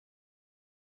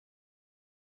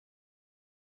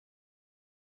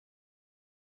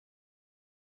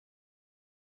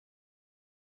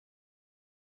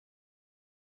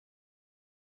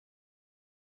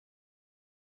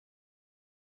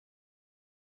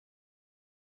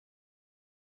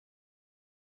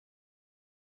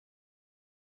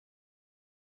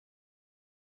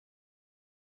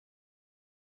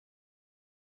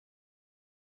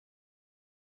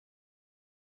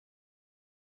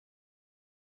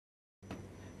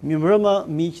Mirëmbrëma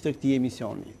miq të këtij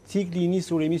emisioni. Cikli I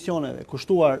nisur emisioneve,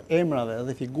 kushtuar emrave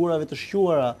dhe figurave të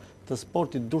shquara të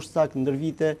sportit dushsak ndër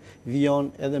vite,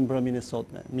 vijon edhe mbrëmjen e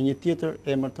sotme, me një tjetër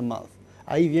emër të madh.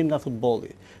 Ai vjen nga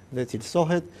futbolli dhe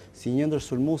cilësohet si një ndër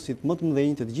sulmuesit më të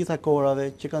mëdhenj të gjitha kohërave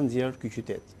që kanë nxjerrë ky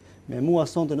qytet. Me mua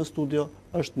sonte në studio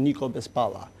është NIKO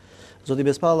BESPALLA. Zoti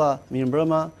BESPALLA,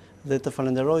 mirëmbrëma dhe të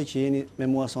falenderoj që jeni me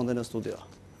mua sonte në studio.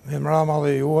 Mirëmbrëma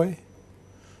dhe juaj,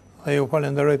 dhe ju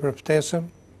falenderoj për ftesën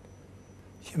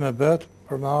që më bët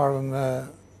për më ardhur në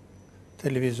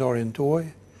televizorin tuaj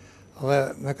dhe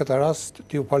me këtë rast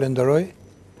t'ju falenderoj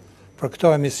për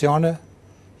këto emisione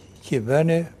që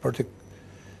bëni për të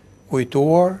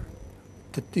kujtuar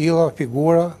të tilla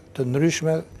figura të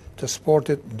ndryshme të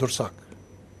sportit dursak.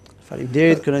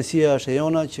 Faleminderit, kënaqësia është e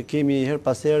jona që kemi her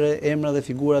pas here emra dhe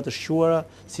figura të shquara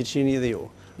siç jeni edhe ju.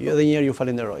 Edhe një herë ju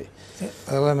falenderoj.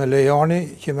 Edhe me lejoni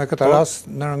që me këtë rast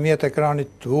nëpërmjet ekranit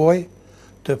tuaj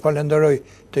të falenderoj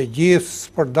të gjithë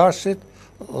sportdashit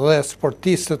dhe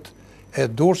sportistët e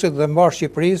Durrësit dhe mbar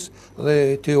Shqipërisë dhe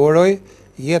t'i uroj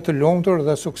jetë të lumtur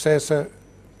dhe suksese.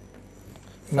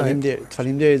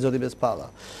 Faleminderit zoti BESPALLA.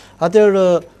 Atëherë,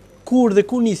 kur dhe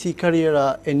ku nisi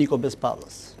karriera e NIKO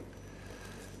BESPALLAs?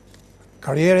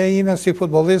 Karriera ime si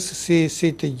futbollist, si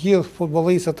të gjithë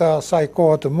futbollistët e asaj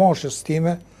kohe të moshës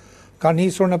time, ka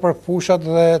nisur nëpër fushat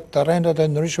dhe terrenet e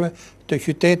ndryshme të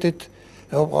qytetit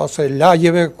ose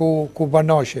lagjeve ku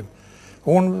banoshim.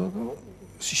 Unë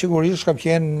sigurisht kam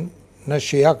qenë në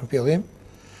Shijak në fillim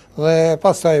dhe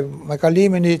pastaj me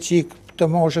kalimin e çik të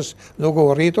moshës duke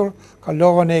u rritur,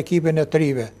 kalova në ekipin e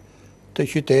trive të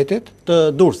qytetit, të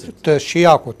Durrësit, të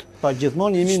Shijakut. Pa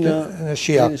gjithmonë jemi në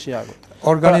Shijak.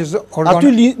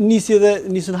 Aty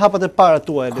nisën hapat e para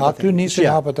tuaja. Aty nisën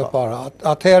hapat e para.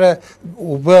 Atëherë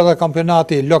u bë dhe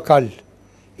kampionati lokal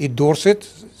I Durrësit,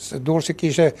 se Durrësi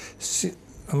kishte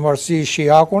në varësi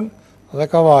Shijakun dhe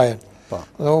Kavajen.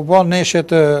 Dhe u bën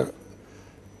neshet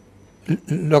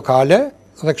lokale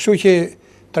dhe kështu që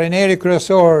trajneri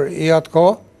kryesor I atë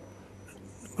kohë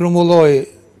grumulloi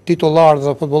titullar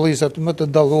dhe futbollistët më të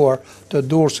dalluar të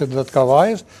Durrësit dhe të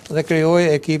Kavajës dhe krijoi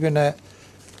ekipin e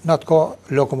në atë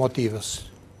kohë Lokomotivës.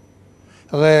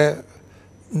 Dhe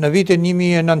në vitin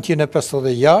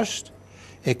 1956,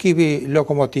 ekipi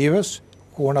Lokomotivës,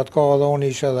 ku në atë kohë edhe unë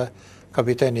isha dhe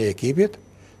kapiteni e ekipit,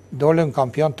 dolën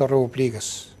kampion të Republikës.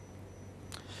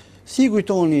 Si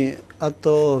kujtoni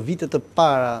ato vite të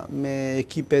para me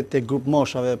ekipet e grup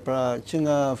moshave, pra që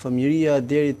nga fëmijëria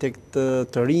deri tek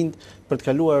të rinjt për të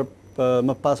kaluar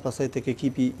më pastaj tek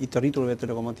ekipi I të rriturve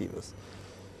të Lokomotivës?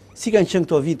 Si kanë qenë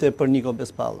këto vite për NIKO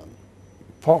BESPALLAn?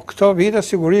 Po, këto vite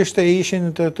sigurisht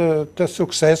ishin të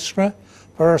suksesshme,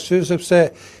 për arsye sepse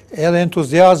edhe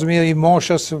entuziazmi I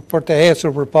moshës për të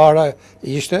ecur përpara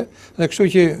ishte, dhe kështu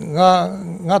që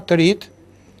nga të rit,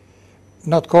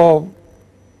 në atë kohë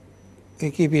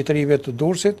ekipi I trive të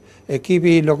Durrësit,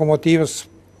 ekipi I Lokomotivës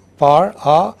parë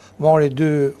A mori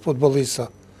 2 futbollista.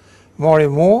 Mori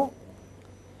mua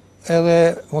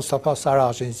edhe Mustafa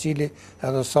Saracin, I cili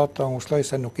edhe sot të ngushëlloj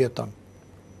se nuk jeton.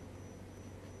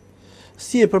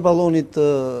 Si e përballonit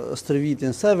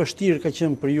stërvitin? Sa e vështirë ka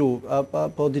qenë për ju,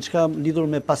 apo diçka lidhur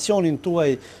me pasionin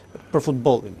tuaj për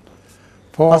futbollin?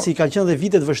 Pasi kanë qenë dhe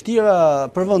vitet vështira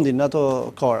për vendin në ato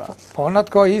kohra. Po në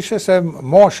ato kohë ishte se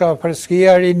mosha,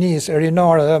 freskia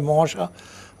rinore dhe mosha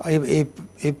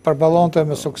I përballonte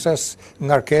me sukses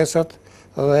ngarkesat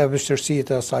dhe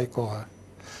vështirësitë e asaj kohe.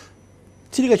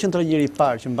 Cili ka qenë trajneri I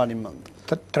parë që mbani mend?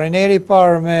 Trajneri I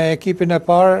parë me ekipin e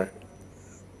parë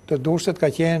të Durrësit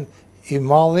ka qenë I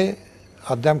malli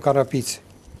Adem Karapici.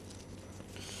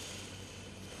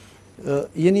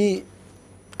 Jeni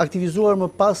aktivizuar më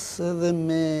pas edhe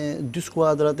me 2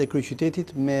 skuadrat e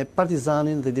kryeqytetit, me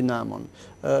Partizanin dhe Dinamon.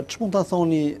 Ç'mund ta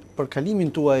thoni për kalimin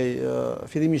tuaj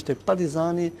fillimisht tek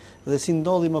Partizani dhe si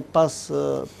ndodhi më pas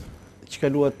që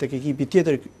kaluat tek ekipi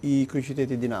tjetër I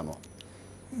kryeqytetit Dinamo?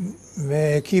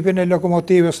 Me ekipin e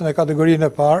Lokomotivës në kategorinë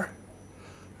e parë,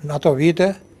 në ato vite.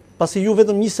 Pasi ju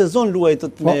vetëm një sezon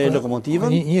luajtët me Lokomotivën?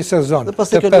 Një sezon, të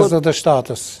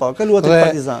 57-ës. Po, kaluat tek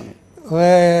Partizani.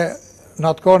 Dhe në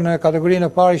atë kohë në kategorinë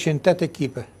e parë ishin 8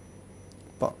 ekipe.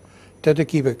 Po. 8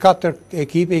 ekipe, 4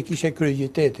 ekipe I kishte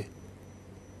kryeqyteti.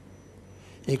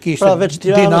 I kishte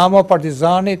Dinamo,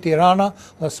 Partizani, Tirana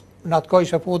dhe në atë kohë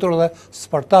ishte futur dhe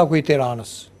Spartaku I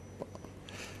Tiranës.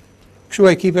 Kështu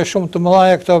ekipe shumë të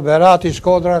mëdha këto, Berati,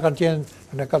 Shkodra kanë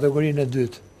qenë në kategorinë e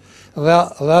dytë. Dhe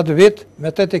atë vit me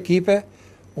 8 ekipe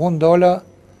unë dola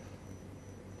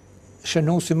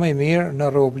shënuesi më I mirë në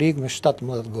Republikë me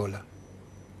 17 gola.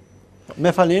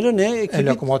 Me fanelën e ekipit e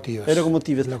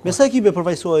Lokomotivës. Me sa ekipe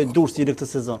përfaqësohej Durrësi në këtë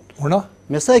sezon?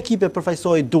 Me sa ekipe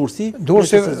përfaqësohej Durrësi në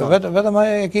këtë sezon? Vetëm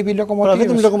ekipi Lokomotivës. Pra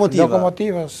vetëm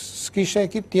Lokomotiva, s'kishte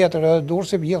ekip tjetër, edhe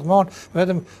Durrësi gjithmonë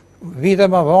vetëm vite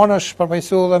më vonë është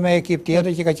përfaqësuar me ekip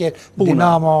tjetër që ka qenë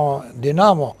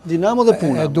Dinamo dhe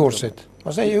Puna e Durrësit.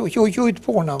 Pastaj u quajt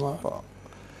Puna më.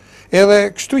 Edhe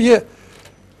kështu që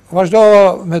vazhdova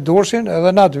me Durrësin, edhe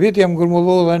në atë vit jam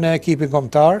ngërmulluar në ekipin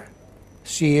kombëtar,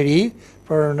 si i ri,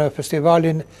 për në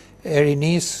festivalin e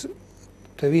rinis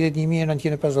të vitit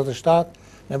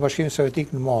 1957 në Bashkimin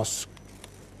Sovjetik në Moskë.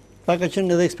 Pra ka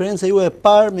qenë edhe eksperjenca ju e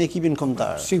parë me ekipin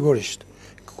kombëtar. Sigurisht.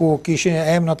 Ku kishin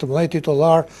emra të mëdhenj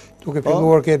titullar, duke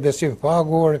filluar ke Besim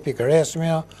Pagur,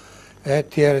 Pikëresmja, e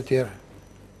tjerë.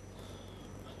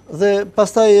 Dhe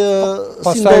pastaj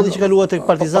si ndodhi që kaluat tek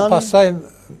Partizani? Pastaj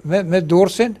me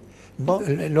Durrësin,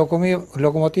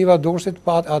 Lokomotiva Durrësit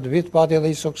atë vit pati edhe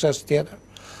i sukses tjetër.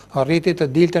 Arriti të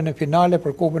dilte në finale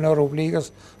për Kupën e Europës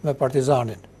me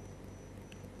Partizanin.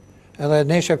 Edhe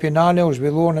nesha finale u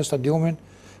zhvilluar në stadiumin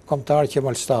kombëtar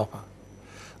Kemal Stapa.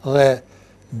 Dhe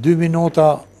 2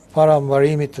 minuta para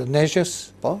mbarimit të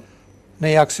neshës, në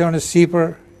një aksion e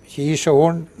sipër që ishe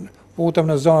unë,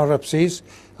 putëm në zonën rrepsisë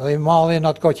dhe i malli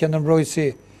në atë kohë që ndërmbrojtësi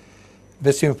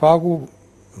Besim Pagu,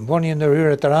 bën një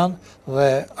ndërhyrje të rëndë dhe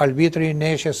arbitri i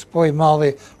neshjes po i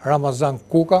malli Ramazan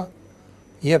Kuka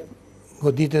jep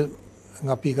goditë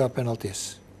nga pika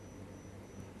penaltis.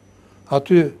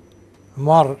 Aty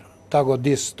marr ta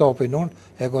godis topin unë,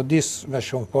 e godis me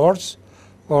shumë forcë,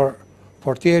 por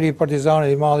portieri i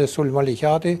Partizanit i malli Sul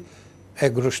Maliqati e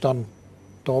grushton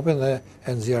topin dhe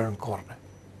e nxjerr në korne.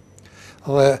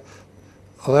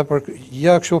 Dhe për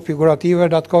kështu figurative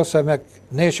në atë kohë se me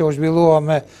neshja u zhvillua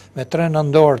me 3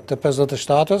 nëndor të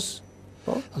 57-ës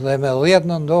dhe me 10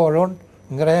 nëndor unë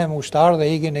ngrehem ushtar dhe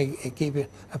ikin ekipin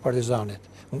e Partizanit.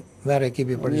 Merë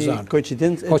ekipi Partizanit.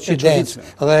 Koincidencë.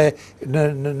 Dhe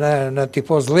në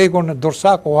tifozlegun në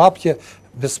Durrësak u hap që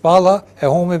Bespalla e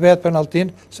humbi vetë penaltin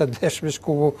se desh me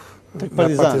shku me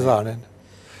Partizanin.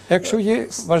 E kështu që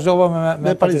vazhdova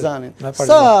me Partizanin.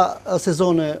 Sa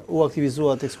sezone u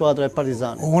aktivizua tek skuadra e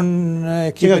Partizanit?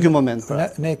 Unë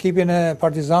në ekipin e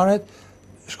Partizanit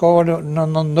shkova në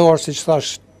nëndor, si që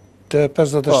thash, të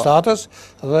 57-ës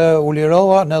dhe u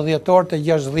lirova në dhjetor të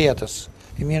 60-ës,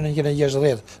 i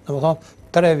 1960, dhe më thonë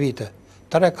 3 vite,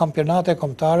 3 kampionate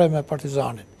kombëtare me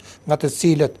Partizanin, nga të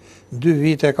cilët 2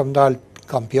 vite kam dalë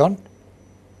kampion,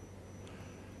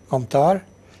 kombëtar,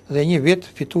 dhe 1 vit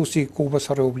fituesi i Kupës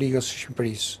së Republikës së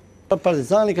Shqipërisë.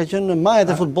 Partizani ka qenë në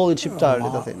majët e futbollit shqiptar, le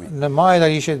ta themi. Në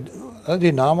majët ishte dhe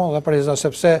Dinamo dhe Partizani,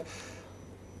 sepse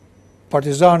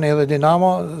Partizani dhe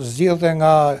Dinamo zgjidhte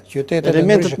nga qytetet e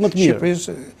ndryshme të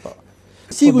Shqipërisë.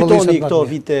 Si kujtoni këto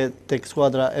vite tek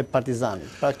skuadra e Partizanit?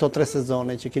 Pra këto 3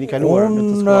 sezone që keni kaluar me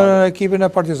të skuadrën? Unë në ekipin e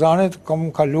Partizanit kam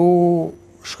kalu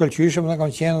shkëlqyeshëm dhe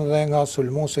kam qenë dhe nga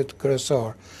sulmuesit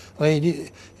kryesor. Dhe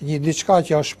një diçka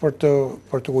që është për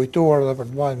të kujtuar dhe për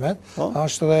të bajnë met,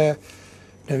 është dhe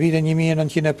në vitin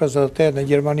 1958 në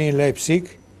Gjermani në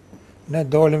Leipzig, ne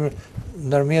dolem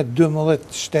ndërmjet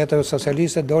 12 shteteve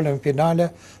socialiste, dolem në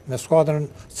finale me skuadrën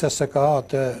CSKA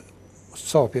të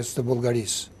Sofjes të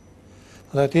Bullgarisë.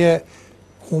 Dhe atje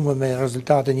humbëm me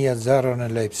rezultatin 1-0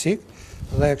 në Leipzig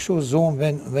dhe kështu zuam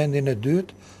vendin e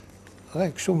dytë dhe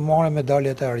kështu marrëm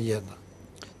medaljet e argjendë.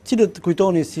 Cilët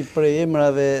kujtoni si prej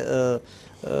emrave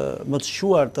më të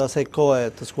shquar të asaj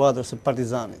kohe të skuadrës së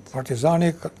Partizanit?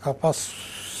 Partizani ka pas,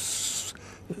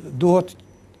 duhet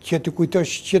që të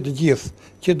kujtosh që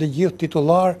të gjithë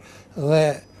titullar dhe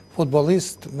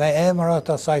futbollist me emra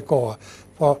të asaj kohe.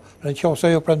 Po në qoftë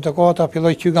se ju premte kohë ta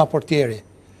filloj që nga portieri.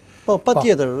 Po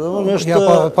patjetër, është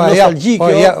nostalgjik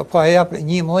kjo. Po e jap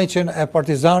një mllëqen e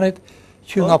Partizanit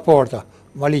që nga porta.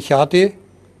 Maliqati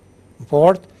në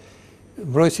portë,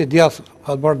 mbrojtësi djath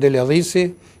Albert Delellisi,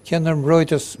 qendër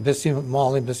mbrojtës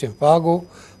Besim Pagu,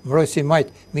 mbrojtësi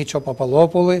majt Miço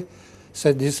Papallopulli,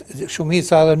 se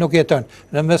shumica edhe nuk jeton.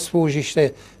 Në mes fushë ishte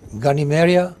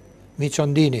Ganimeria,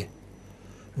 Miçondini.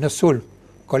 Në sulm,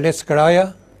 Koles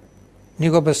Kraja,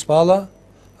 NIKO Bespalla,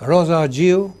 Roza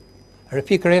Agjiu,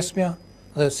 Refik Resmja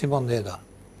dhe Simon Deda.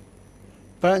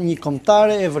 Pra një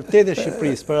kombëtare e vërtetë e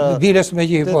Shqipërisë. Biles me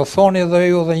gjithë, po thoni dhe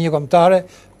ju dhe një kombëtare,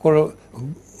 kur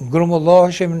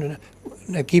grumulloheshim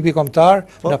në ekipi kombëtar,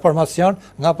 në formacion,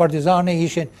 nga Partizani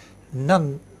ishin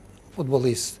 9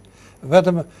 futbollistë.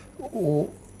 Vetëm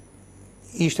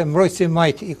ishte mbrojtësi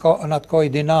majt në atë kohë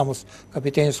i Dinamos,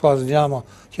 kapiteni skuadrës Dinamo,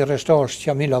 që rreshtohej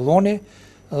Qamil Alloni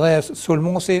dhe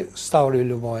sulmuesi Stavri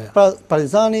Luboja. Pra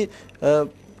Partizani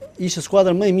ishte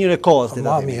skuadra më e mirë e kohës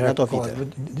në ato vite.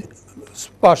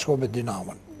 Bashkë me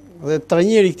Dinamon. Dhe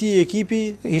trajneri i këtij ekipi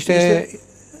ishte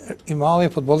i malli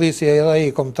futbollisti edhe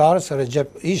i kombëtarës,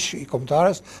 i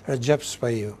kombëtarës Recep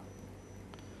Spahiu.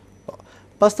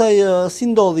 Pastaj si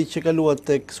ndodhi që kaluat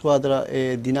tek skuadra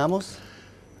e Dinamos?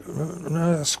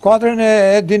 Në skuadrën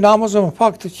e Dinamos në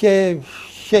fakt që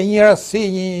një rasti,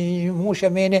 një mushë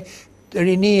meni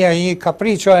rinia, një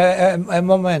kapriço e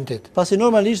momentit. Pasi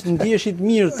normalisht ndiheshit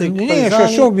mirë tek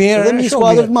Partizani shumë mirë, dhe një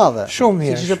skuadër të madhe. Shumë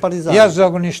mirë. Siç ishte Partizani.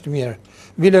 Jashtëzakonisht mirë.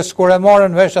 Biles kur e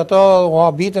morën vesh ato, u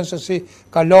habitën se si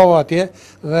kalova atje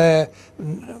dhe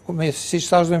si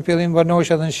thash në fillim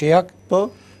banojsh edhe në Shijak. Po.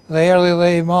 Dhe erdhi dhe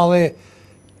i malli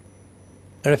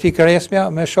Refik Resmja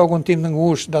me shokun tim në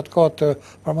ngushtë datë kohë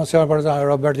promocionit Partizani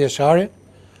Robert Jesharin,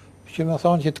 që më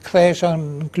thonë që të kthehesha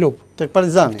në klub. Tek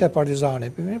Partizani? Tek Partizani.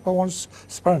 Po unë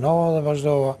spranova dhe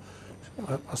vazhdova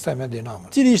pastaj me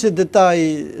Dinamo. Cili ishte detaj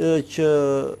që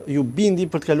ju bindi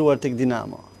për të kaluar tek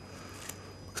Dinamo?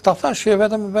 Këta thash që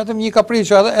vetëm një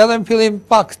kapriço, edhe në fillim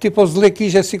pak tipozlik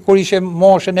ishe si kur ishe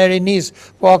moshën e rinis,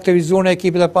 po aktivizuar në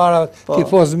ekipet e para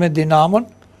tifoz me Dinamon,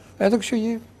 edhe kështu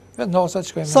që vendosa të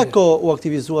shkojmë. Sa kohë u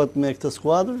aktivizuat me këtë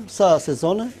skuadër? Sa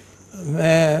sezone?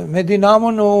 Me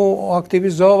Dinamon u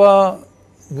aktivizova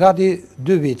gati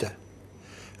 2 vite.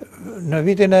 Në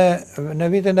vitin e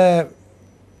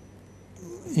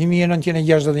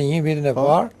 1961, vitin e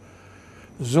parë,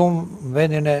 zum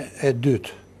vendin e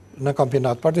dytë në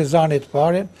kampionat. Partizani të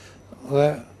parin dhe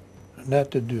në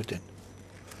të dytin.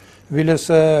 Vilës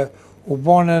u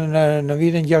bone në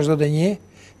vitin 61,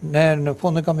 në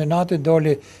fund në kampionatit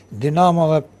doli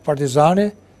Dinamo dhe Partizani,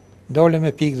 doli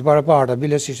me pikë të barabarta.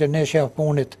 Vilës ishte neshja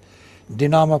punit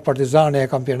Dinamo Partizani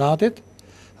e kampionatit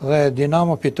dhe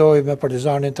Dinamo pitoi me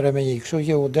Partizani 3-1. Kështu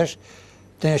që u desh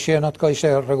neshja në atë kohë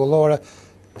ishte rregullore,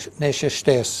 neshje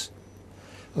shtesë.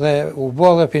 Dhe u bë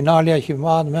dhe finalja që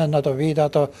madhë me në ato vite,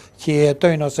 ato që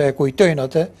jetojnë ose e kujtojnë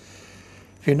atë,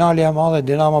 finalja madhe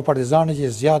Dinamo Partizani që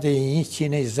zgjati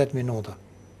 120 minuta.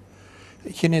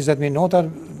 120 minuta,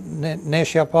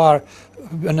 neshja parë,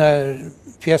 në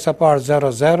pjesa parë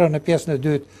 0-0, në pjesën e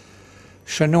dytë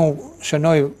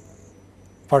shënoi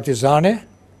Partizani,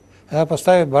 edhe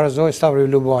pastaj barazoi Stavri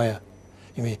Luboja.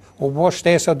 U bë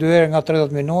shtesa 2 herë nga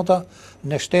 30 minuta,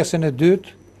 në shtesën e dytë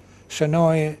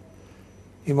shënoi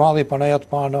i malli Panajat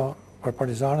Pano për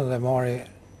Partizani dhe mori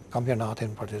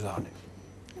kampionatin Partizani.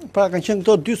 Pra kanë qenë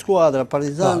këto 2 skuadra,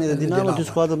 Partizani dhe Dinamo, 2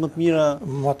 skuadra më të mira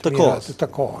të kohës. Të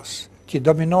kohës, që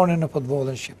dominonin në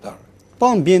futbollin shqiptar. Po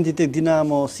ambienti tek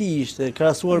Dinamo si ishte,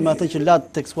 krahasuar me atë që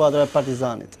lat tek skuadra e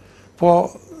Partizanit?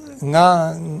 Po nga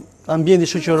ambienti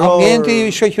shoqëror. Ambienti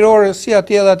shoqëror si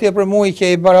atje dhe atje për mua që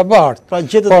i barabartë. Pra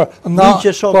gjetët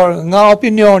miqë shok. Por nga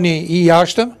opinioni i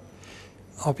jashtëm,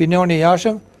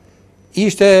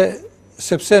 ishte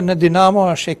sepse në Dinamo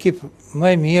është ekip më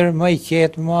i mirë, më i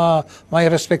qetë, më i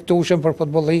respektueshëm për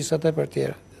futbollistët e për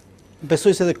tjerë.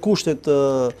 Besoj se edhe kushtet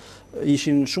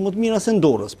ishin shumë të mira se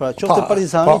Durrës, pra qofte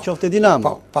Partizani, qofte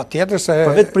Dinamo. Patjetër se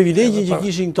për vetë privilegji që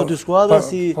kishin këto 2 skuadra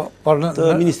si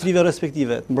të ministrive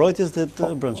respektive, të mbrojtjes dhe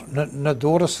të brendshme. Në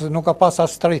Durrës nuk ka pas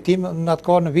as trajtim në atë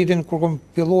kohë në vitin kur kam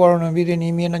filluar në vitin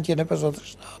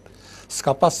 1957.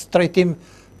 S'ka pas trajtim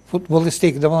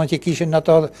futbollistik, domethënë që kishin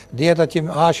ato dieta që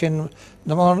hashin,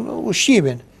 domethënë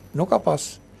ushqimin, nuk ka pas.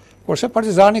 Kurse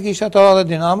Partizani kishte ato dhe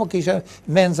Dinamo kishte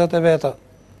menzat e veta,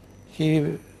 që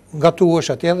gatuesh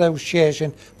atje dhe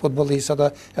ushqeheshin futbollistët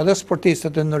edhe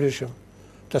sportistët e ndryshëm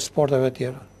të sporteve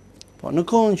tjera. Po në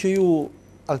kohën që ju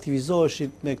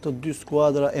aktivizoheshit me këto 2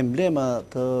 skuadra emblema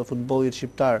të futbollit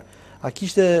shqiptar, a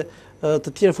kishte të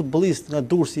tjerë futbollistë nga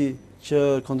Durrësi që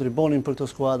kontribonin për këto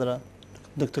skuadra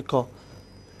në këtë kohë?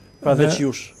 Pra veç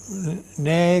jush.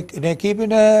 Në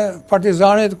ekipin e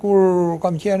Partizanit kur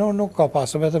kam qenë unë nuk ka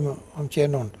pasë, vetëm kam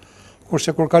qenë unë.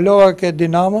 Kurse kur kalova ke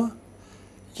Dinamo,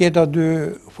 gjeta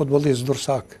 2 futbollistë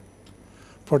dursak.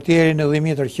 Portierin e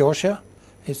Dimitër Qosha,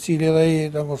 i cili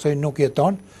edhe nuk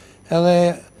jeton, edhe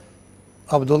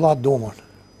Abdullah Duman,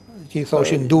 që i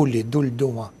thoshin Dul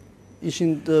Duma.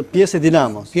 Ishin pjesë e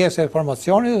Dinamos. Pjesë e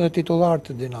formacionit dhe titullar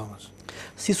të Dinamos.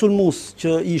 Si sulmues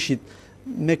që ishit,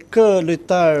 me kë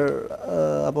lojtar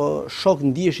apo shok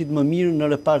ndiheshit më mirë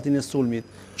në repartin e sulmit,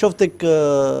 qoftë tek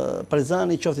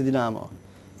Partizani, qoftë Dinamo?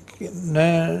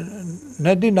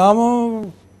 Në Dinamo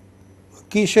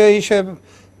ishe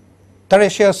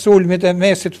treshja sulmit e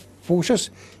mesit fushës,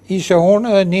 ishe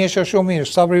unë dhe njëshe shumë mirë.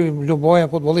 Sabri Luboja,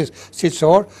 futbollist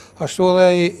cilësor, ashtu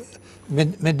edhe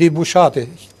me Di Bushati,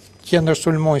 qendër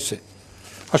sulmojsi.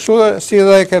 Ashtu si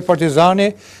dhe ke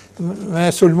Partizani,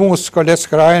 me sulmues Koles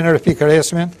Krajën, Refik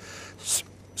Resmin,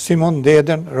 Simon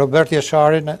Deden, Robert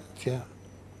Jesharin.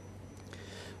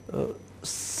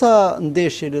 sa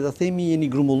ndeshje, le ta themi, jeni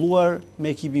grumbulluar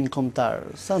me ekipin kombëtar?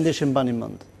 Sa ndeshje mbani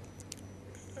mend?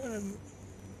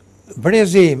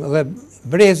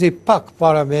 Brezi pak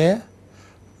para me,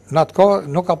 në atë kohë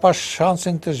nuk ka pas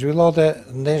shansin të zhvillote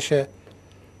ndeshje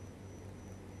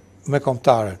me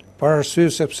kombëtarën. Për arsye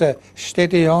sepse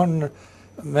shteti jonë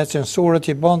me censurët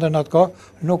që i bënte në atë kohë,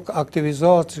 nuk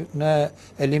aktivizohet në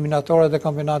eliminatorët e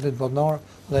kampionatit botnor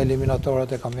dhe eliminatorët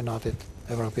e kampionatit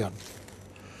evropian.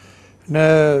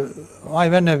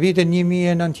 Në vitin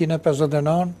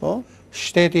 1959,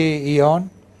 shteti i jonë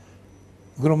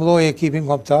grumbulloi ekipin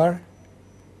kombëtar,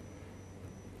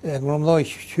 grumbulloi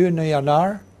hyn në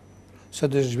janar, se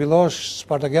të zhvillosh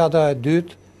Spartakiada e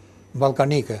dytë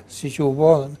ballkanike, siç u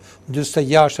bë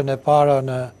 46-ën e para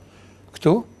në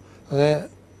këtu dhe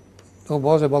u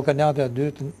bë Ballkaniada e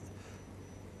dytë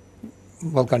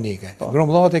ballkanike.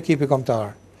 Grumbullohet ekipi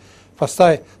kombëtar.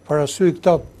 Pastaj për arsye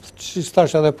këto, si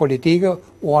thash edhe politike,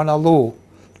 u analu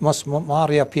mos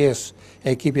marrja pjesë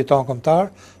e ekipit tonë kombëtar,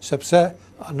 sepse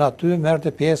në aty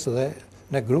merrte pjesë dhe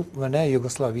në grup me ne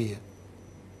Jugosllavia.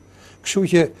 Kështu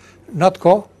që në atë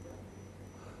kohë,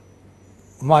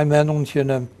 maj mendun që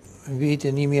në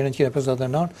vitin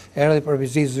 1959, erdhi për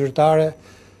vizitë zyrtare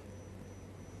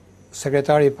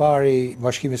sekretari i parë i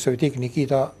Bashkimit Sovjetik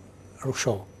Nikita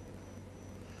Khrushchev.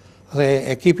 Dhe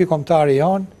ekipi kombëtar i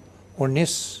jonë u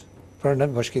nis për në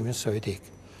Bashkimin Sovjetik,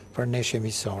 për ndeshje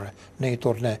miqësore, në një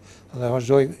turne dhe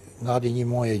vazhdoi gati një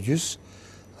muaj e gjys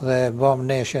dhe bëm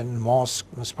ndeshje në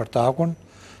Moskë me Spartakun,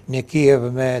 në Kiev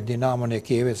me Dinamon e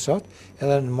Kievit sot,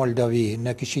 edhe në Moldavi,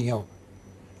 në Kishinjov,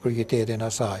 kryeqytetin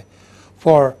asaj.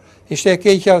 Por ishte e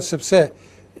keqja sepse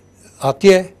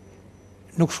atje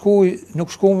nuk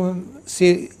shkuam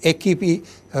si ekipi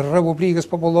Republikës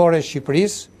Popullore e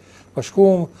Shqipërisë, po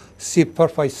shkuam si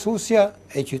përfaqësuesja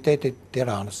e qytetit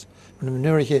Tiranës, në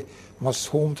mënyrë që mos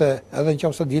humte edhe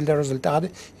nëse dilte rezultati,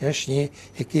 është një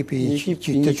ekip i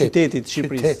qytetit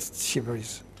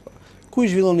Shqipërisë. Ku i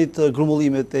zhvillonit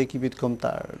grumbullimet e ekipit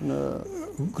kombëtar në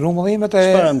grumbullimet e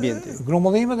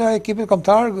ekipit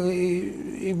kombëtar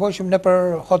i bëjmë nëpër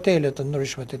hotelet të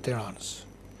ndryshme të Tiranës.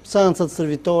 Seancat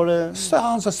servitore?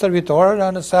 Seancat servitore,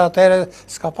 nëse atëherë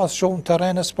s'ka pas shumë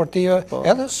terrene sportive,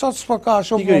 edhe sot s'po ka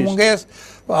shumë mungesë,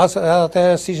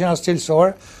 atëherë si gjëra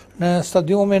cilësore, në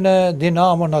stadiumin e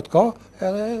Dinamo në atë kohë,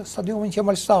 edhe stadiumin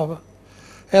Qemalstava.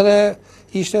 Edhe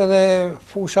ishte edhe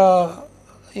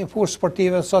një fushë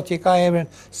sportive sot që ka emrin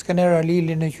Skener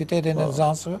Alili në qytetin e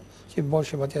Nxansëve, që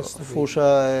boshim atje së fusha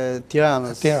e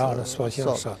Tiranës. Tiranës, po që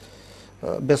sot.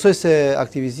 Besoj se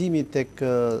aktivizimi tek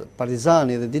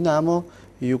Partizani dhe Dinamo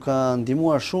ju ka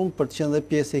ndihmuar shumë për të qenë dhe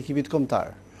pjesë e ekipit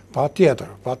kombëtar. Patjetër.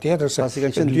 Pasi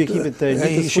kanë qenë dy ekipet të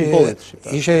elitës futbollit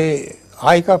shqiptar. Ishte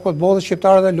ajka futbollit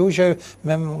shqiptar dhe luajë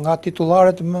nga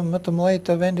titullarët më të mëdhenj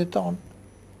të vendit tonë.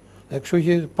 Dhe kështu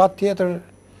që patjetër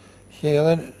që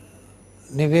edhe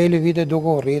niveli vite duke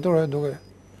u rritur e duke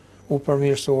u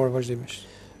përmirësuar vazhdimisht.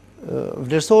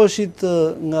 Vlerësoheshit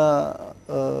nga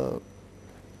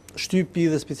shtypi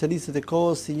dhe specialistët e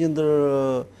kohës si një ndër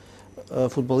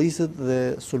futbollistët dhe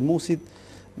sulmuesit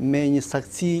me një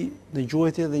saktësi në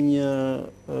gjuhëtie dhe një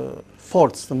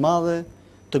forcë të madhe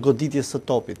të goditjes së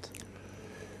topit.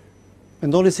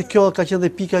 Mendoni se kjo ka qenë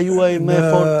dhe pika juaj më e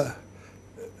fortë?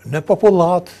 Në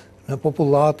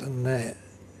popullat, në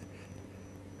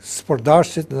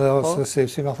sportdashtit ose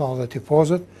si më thonë dhe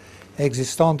tifozët,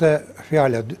 ekzistonte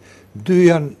fjala, dy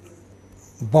janë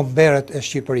bomberet e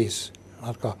Shqipërisë.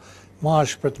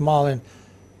 Mash për të mallin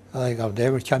edhe i ka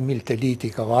vdekur Qamil Teliti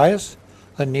i Kavajës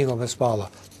dhe NIKO BESPALLA.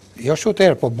 Jo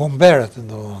shutër, po bomberet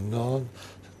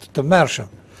të mërshëm.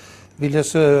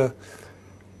 Biles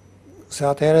se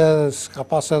atëherë s'ka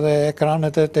pas edhe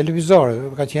ekranet e televizore,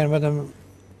 ka qenë vetëm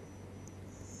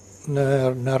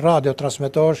në radio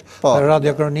transmetosh, në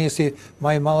radio kronisi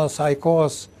ma i madhe sa i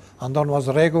kohës, Andon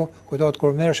Mazregu, kujtohet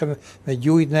kur merrshëm me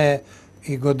gjujtën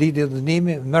i goditit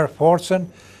dënimi, merr forcën,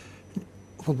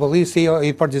 futbollisti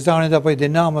i Partizanit apo i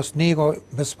Dinamos, NIKO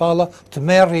BESPALLA, të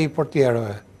merri i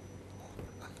portierëve.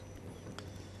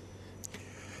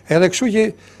 Edhe kështu që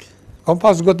kam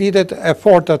pas goditet e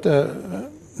fortat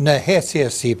në hecje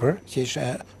sipër, që ishte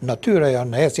natyra janë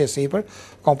në hecje sipër,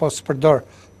 kam pas përdor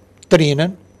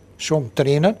trinën, shumë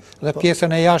trinën, dhe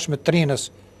pjesën e jashtme të trinës,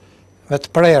 me të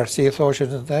prerë, si i thoshin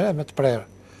të tere, me të prerë.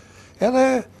 Edhe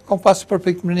kam pas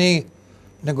përpikmëni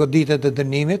në goditet e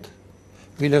dënimit,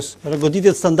 në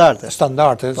goditet standarte.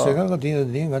 Standarte, se ka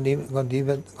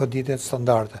goditet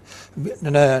standarte.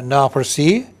 Në afërsi,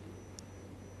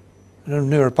 në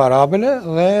mënyrë parabole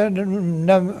dhe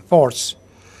në forcë.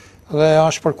 Dhe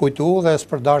është përkujtu dhe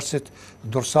spërdarësit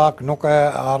Dursak nuk e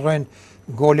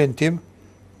arrojnë golin tim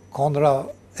kondra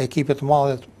ekipit të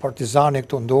madhe Partizani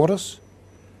këtu në Durrës,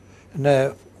 në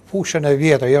fushën e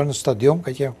vjetër, jo në stadium,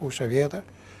 ka qenë fushë e vjetër,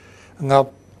 nga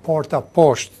porta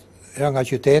poshtë nga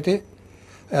qyteti,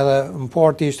 edhe në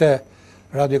port ishte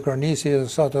radiokronisi,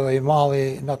 sot edhe i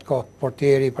malli në atë kohë,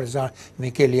 portieri Partizani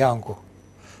Mikel Janku,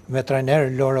 me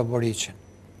trajner Lora Boricin.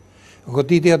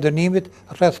 Goditja e dënimit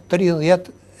rreth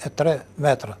 33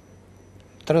 metra.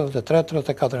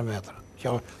 33-34 metra.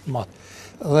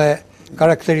 Dhe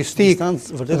karakteristikë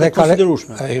vërtet e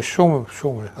konsiderueshme.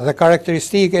 Shumë. Dhe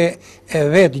karakteristike e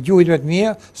vetë gjujtëve të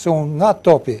mia se unë nga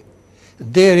topi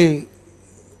deri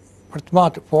për të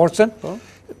matë forcën,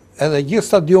 edhe gjithë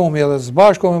stadiumi edhe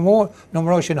zbashku me mua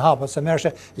numëroshin hapa, se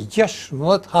merrshe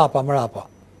 16 hapa mrapa.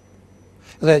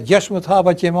 Dhe 16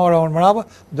 hapa që e mora unë mrapa,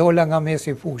 dola nga mesi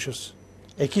i fushës.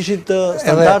 E kishit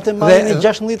standarte marrën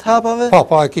 16 hapave?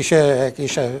 Po, e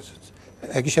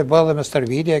kishe bërë dhe me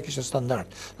stërvitje, e kishe standart.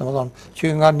 Domethënë, që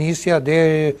nga nisja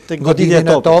deri goditjen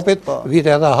e topit, vite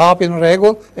edhe hapin në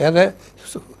rregull, edhe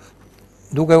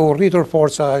duke u rritur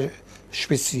forca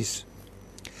shpejtësisë.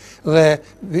 Dhe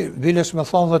biles me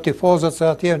thonë dhe tifozët se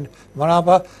atje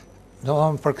mrapa,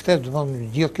 domethënë për këtë, domethënë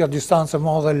gjithë kjo distancë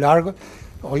më dhe largë,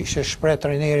 o ishe shpreh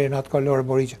trajneri në atë Lora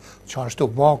Boricin, që ashtu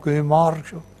ba ky i marrë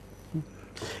kështu.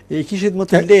 E kishit më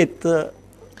të lehtë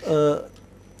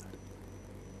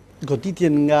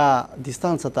goditjen nga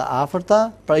distancat të afërta,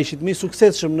 pra ishit më i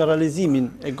suksesshëm në realizimin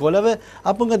e golave,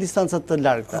 apo nga distancat të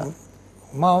largta?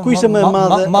 Ku ishte më e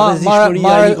madhe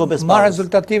rrezikshmëria e NIKO Bespallës? Ma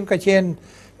rezultativ ka qenë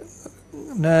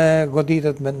në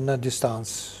goditjet në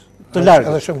distancë. Të largët?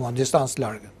 Edhe shumë, distancë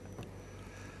largë.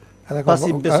 Edhe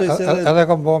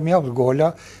kam bërë mjaft gola,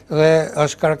 dhe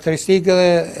është karakteristikë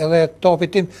edhe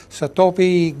topit tim, se topi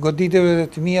i goditjeve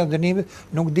të mia dënimit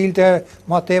nuk dilte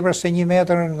ma tepër se 1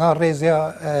 metër nga rrezja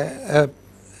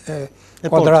e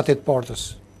kuadratit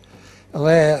portës.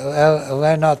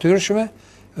 Dhe natyrshme,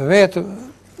 vetë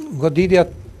goditja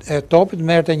e topit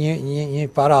merrte një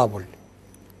paraboll.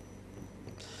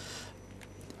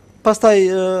 Pastaj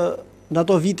në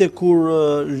ato vite kur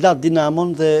lat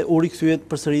Dinamon dhe u rikthyet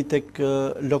përsëri tek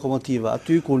Lokomotiva,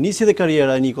 aty kur nisi dhe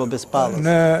karriera e NIKO Bespallës.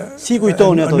 Si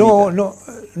kujtoni ato vite?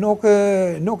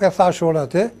 Nuk e thash ora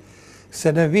atë,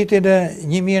 se në vitin e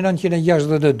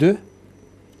 1962,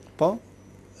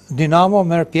 Dinamo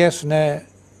merr pjesë në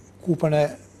Kupën e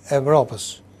Evropës.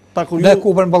 Në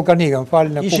Kupën Ballkanike, më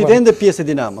falni. Ishit ende pjesë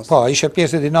e Dinamos? Po, ishe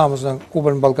pjesë e Dinamos në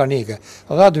Kupën Ballkanike.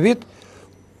 Dhe atë vit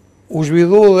u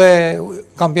zhvillu dhe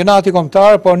kampionati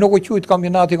kombëtar, po nuk u quajt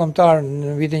kampionati kombëtar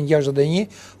në vitin 61,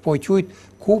 po u quajt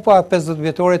Kupa e 50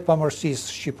 vjetorit pamërsisë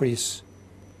së Shqipërisë.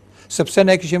 Sepse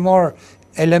ne kishim marrë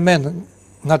element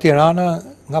nga Tirana,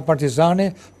 nga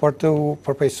Partizani, për të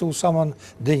përpejsu sa më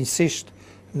denjësisht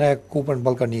në Kupën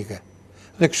Ballkanike.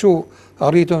 Dhe kështu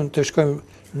arritëm të shkojmë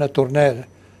në turne,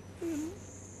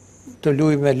 të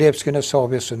luajmë me Levskin e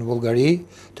Sofjes në Bullgari,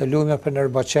 të luajmë me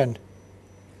Fenerbahçen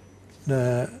në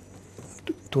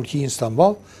Turqi,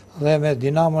 Istanbul, dhe me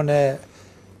Dinamon e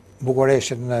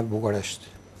Bukureshtit në Bukuresht.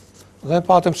 Dhe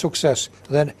patëm sukses.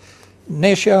 Dhe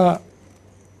neshja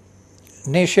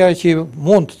që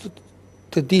mund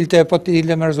të dilte, po të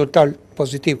dilte me rezultat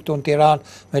pozitiv këtu në Tiranë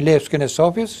me Levskin e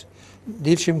Sofjes,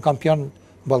 dilshim kampion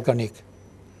ballkanik.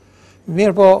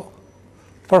 Mirë po,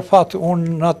 për fat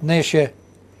unë në atë neshje,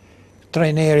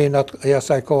 trajneri në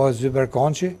asaj kohë Zyber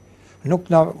Konçi,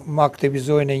 nuk më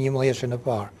aktivizoi në 11-shën e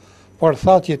parë, por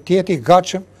tha që tjeti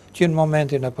gatshëm që në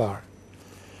momentin e parë.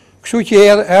 Kështu që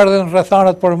erdhen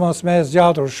rrethanat për mos me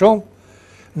zgjatur shumë,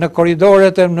 në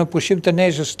korridoret e në pushim të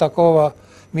neshës takova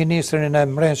ministrin e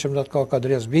mbrëmshëm në atë kohë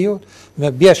Kadrias Biut,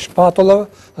 me bjesh shpatullave,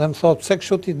 dhe më thotë pse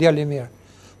kështu ti djali mirë.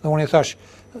 Dhe unë i thash,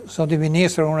 zoti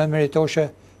ministër, unë e meritoshe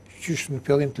qysh në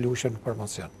fillim të lushën në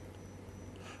promocion.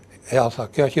 E ja tha,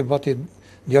 kjo që bëti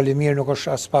djali mirë nuk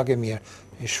është as pak e mirë,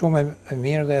 i shumë e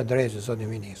mirë dhe e drejtë, zoti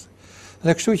ministër.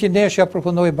 Dhe kështu që neshja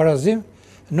përfundoi barazim,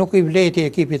 nuk i vleti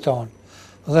ekipit tonë.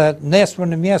 Dhe nesër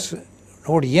në mes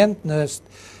Orient, në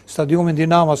stadiumin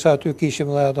Dinamo, se aty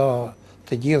kishim dhe ato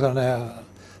të gjitha në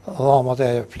dhomat e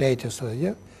fletjes dhe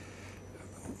gjithë,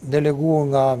 deleguar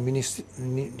nga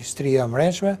Ministria e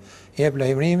Mbrëmshme, jep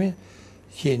lajmërimin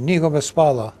që NIKO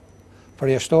Bespalla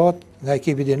përjashtohet nga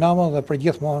ekipi Dinamo dhe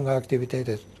përgjithmonë nga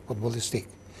aktivitetet futbollistik,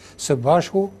 së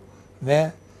bashku me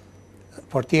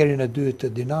portierin e dytë të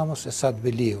Dinamos, Esad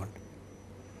Beliun.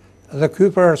 Dhe ky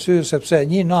për arsye sepse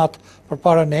një natë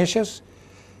përpara neshjes,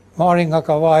 marrin nga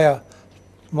kavaja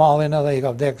mallin edhe i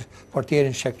ka vdek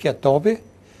portierin Shefqet Topi,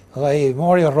 dhe i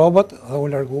mori rrobat dhe u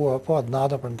largua po atë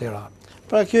natë për në Tiranë.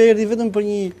 Pra kjo erdhi vetëm për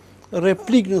një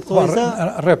replik në thojza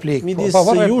replik. midis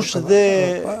jush dhe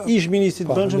ish ministrit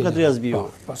brendshëm Kadria Zbiu.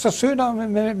 Se syna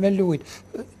me lujt.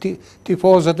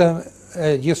 Tifozët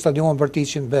e gjithë stadion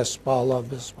vërtiqin Bespalla.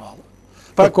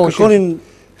 Pra kërkonin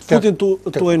futin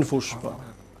tuaj në fush.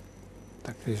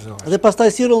 Dhe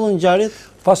pastaj si rollën ngjarjet?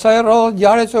 Pastaj rollën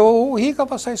ngjarjet u hika,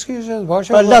 pastaj s'kishte të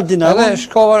bashkë. Pa lat Dinamo. Edhe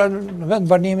shkova në vend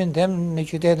banimin tim në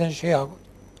qytetin e Shijakut.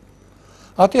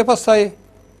 Atje pastaj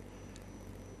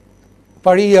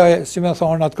paria, si me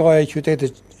thonë, atë kohë e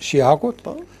qytetit Shijakut,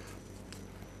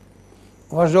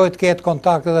 vazhdoj të ketë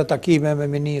kontakte dhe takime me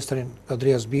ministrin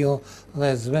Kadria Zbiu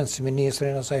dhe zëvendës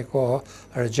ministrin asaj kohë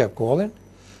Recep Kollin,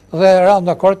 dhe ram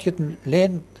dakord që të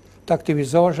lenë të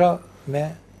aktivizohesha me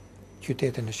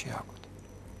qytetin e Shijakut.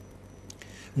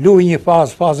 Luaj një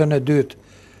fazën e dytë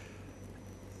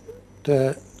të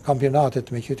kampionatit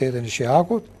me qytetin e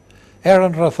Shijakut,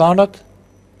 erën rrethanat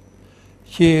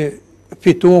që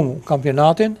fitum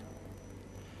kampionatin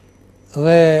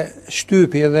dhe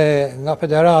shtypi dhe nga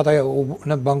federata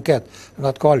në banket,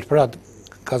 nga të kalë Frat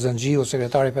Kazanxhiu,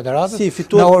 sekretari i federatës, si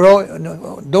fituam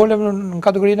dolëm në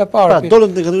kategorinë e parë. Pra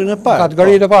dolëm në kategorinë e parë.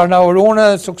 Kategorinë e parë na urunë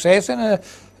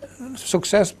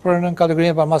sukses për në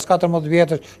kategorinë e parë, mas 14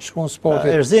 vjetësh shkon sporti.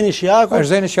 Erzeni Shijaku,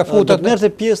 futet do të merrte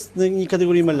pjesë në një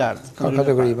kategori më lartë. Në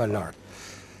kategori më lartë.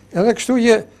 Edhe kështu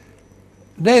që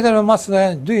deri në mas në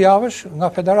 2 javësh nga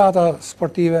Federata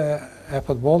Sportive e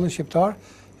Futbollit Shqiptar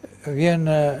vjen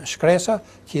shkresa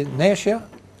që neshja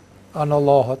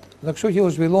anullohet. Dhe kështu që u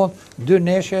zhvilluan 2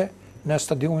 neshje në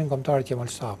stadiumin kombëtar Kemal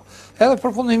Safo. Edhe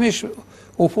përfundimisht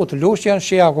u fut lushja në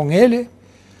Shijaku ngeli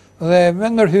dhe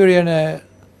me ndërhyrjen e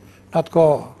atë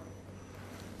kohë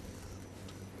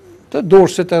të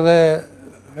Durrësit edhe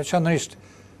veçanërisht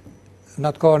në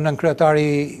atë kohë nën kryetari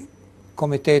i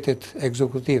komitetit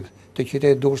ekzekutiv të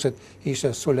qytetit Durrësit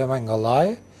ishte Sulejman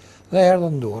Gallaj dhe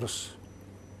erdhën në Durrës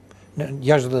në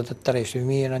 63,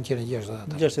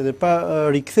 1963. Dhe pa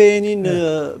riktheheni në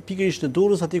pikërisht në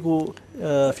Durrës aty ku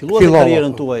filluat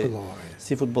karrierën tuaj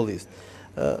si futbollist.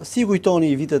 Si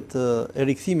kujtoni vitet e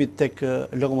rikthimit tek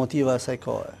Lokomotiva e saj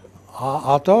kohe?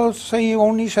 Ato se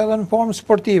unë isha edhe në formë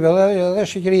sportive dhe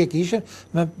shoqëria kishin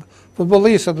me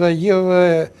futbollistët dhe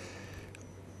gjithë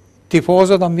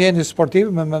tifozët ambientit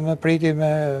sportiv me priti me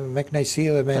kënaqësi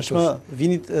dhe me entuziazëm.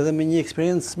 Vinit edhe me një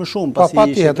eksperiencë më shumë pasi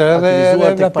patjetër edhe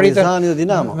tek Partizani dhe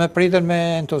Dinamo. Me pritën me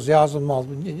entuziazëm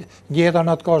madh. Gjeta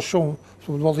në atë kohë shumë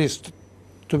futbollistë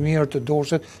të mirë të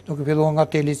Durrësit, duke filluar nga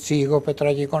Teli Cigo,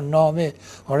 Petraqi Konami,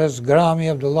 Orez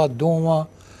Grami, Abdullah Duma,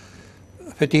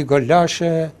 Feti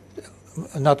Golashe,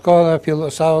 në atë kohë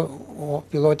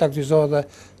filloi të aktivizohet dhe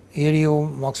Iriu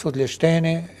Maksut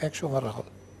Leshteni, e kështu me radhë.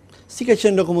 Si ka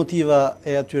qenë Lokomotiva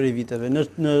e atyre viteve,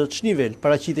 në ç'nivel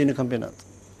paraqitej në kampionat?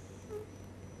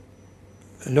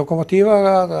 Lokomotiva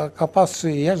ka pas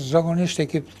jashtëzakonisht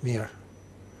ekip të mirë.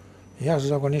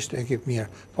 Jashtëzakonisht ekip mirë.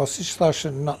 Po siç thash,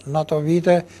 në ato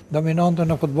vite dominonte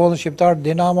në futbollin shqiptar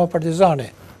Dinamo Partizani.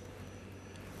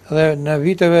 Dhe në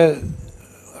viteve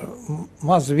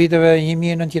mas viteve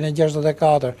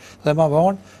 1964 dhe më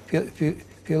vonë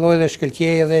filloi dhe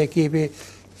shkëlqej dhe ekipi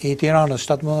i Tiranës,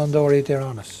 17 nëntori i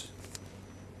Tiranës.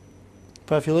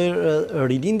 Pra filloi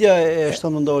rilindja e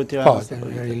 17 nëntorit të Tiranës.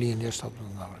 Po, rilindja e 17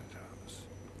 nëntorit të Tiranës.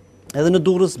 Edhe në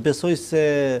Durrës besoj se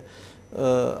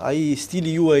ai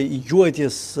stili juaj i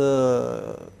gjuajtjes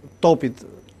topit,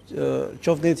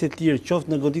 qoftë në ecje të lirë,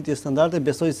 qoftë në goditje standarde,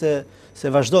 besoj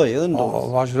se vazhdoi edhe në Durrës.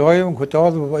 Vazhdoi, më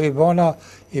kujtohet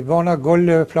i bona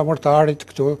gol flamurtarit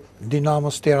këtu,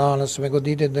 Dinamos Tiranës me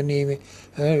goditje dënimi.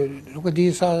 Nuk e di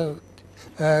sa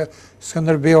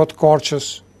Skënderbeut Korçës.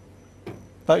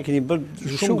 Pa keni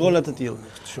bërë shumë gola të tillë.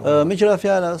 Me qëra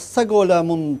fjala, sa gola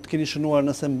mund të keni shënuar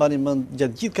nëse mbani mend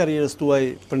gjatë gjithë karrierës tuaj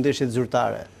për ndeshjet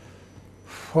zyrtare?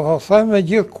 Po them me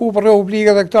gjithë Kupën e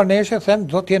Republikës dhe këto neshje, them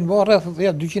do të jenë bërë rreth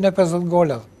 250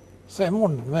 gola. Se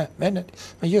mund me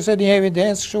gjithse një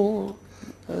evidencë kështu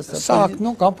sakt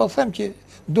nuk kam, po them që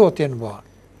do të jenë bërë.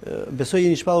 Besoj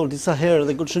jeni shpallur disa herë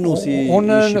dhe golshënuesi i Shqipërisë.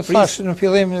 Unë thash në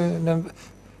fillim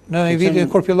në vitin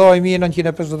kur filloi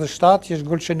 1957, që është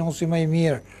golshënuesi më i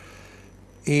mirë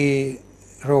i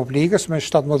Republikës me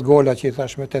 17 gola që i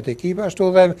thash me 8 ekipe, ashtu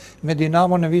dhe me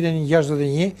Dinamo në vitin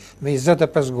 61 me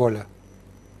 25 gola.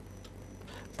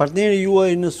 Partneri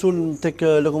juaj në sulm tek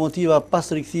Lokomotiva pas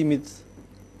rikthimit,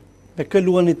 me kë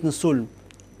luanit në sulm,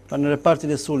 pa në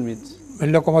repartin e sulmit? Me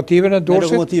Lokomotivën e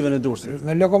Durrësit. Me Lokomotivën e Durrësit.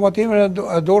 Me Lokomotivën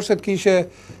e Durrësit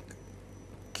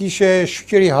kishe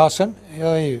Shqyri Hasen,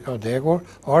 edhe i vdekur,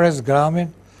 Orez Gramin,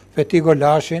 Feti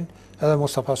Golashin edhe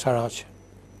Mustafa Saraqin.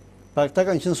 Pra këta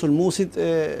kanë qenë sulmuesit e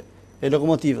e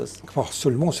Lokomotivës. Po,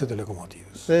 sulmuesit e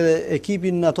Lokomotivës. Dhe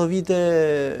ekipin në ato vite,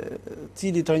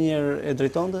 cili trajner e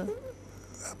drejtonte?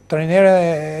 Trajnere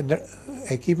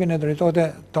ekipin e drejtonte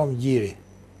Tom Gjiri,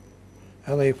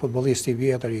 edhe i futbollisti i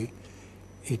vjetër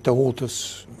i të Utës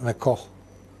me kohë,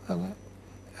 edhe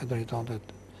e drejtonte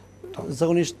Tom.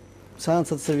 Zakonisht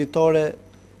seancat servitore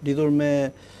lidhur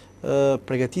me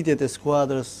përgatitjet e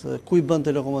skuadrës, ku i bënte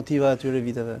Lokomotiva atyre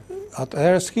viteve?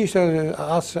 Atëherë s'kishte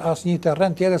as një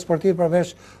terren tjetër sportiv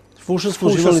përveç fushës ku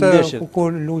zhvillonin ndeshjet. Ku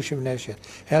luajshim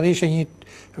ndeshjet. Edhe ishte një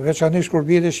veçanërisht kur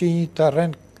bietesh një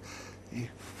terren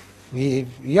i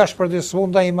jashtëpërdisur,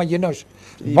 imagjinosh.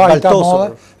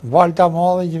 Balta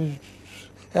madhe,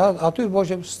 aty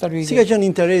bëshem stërvitje. Si ka qenë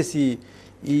interesi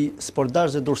i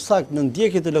sportdarëve dursak në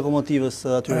ndjekjet e Lokomotivës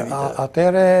atyre vite?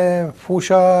 Atëherë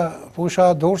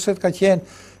fusha Durrësit ka qenë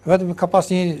vetëm ka pas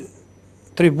një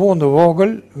tribunë të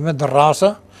vogël me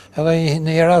terrasa, edhe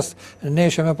në një rast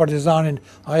neshe me Partizanin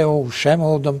ajo u shem,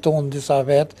 u dëmton disa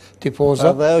vetë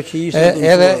tifoza.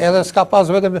 Edhe s'ka pas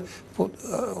vetëm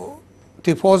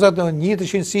tifozat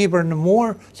njitëshin sipër në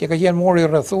mur, që ka qenë muri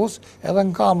rrethus, edhe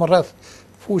në kam rreth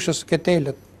fushës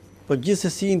ketelet. Po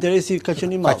gjithsesi interesi ka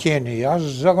qenë i madh. Ka qenë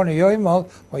jashtëzakonisht jo i madh,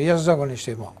 po jashtëzakonisht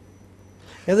i madh.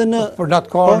 Edhe në për natë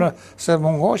kohë se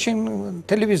mungoshin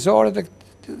televizoret e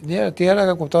tjera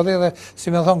ka kuptoti dhe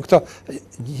si me thonë këto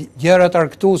gjërat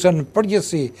argëtuese në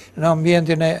përgjithësi në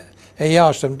ambientin e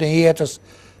jashtëm të jetës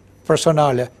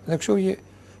personale. Dhe kështu që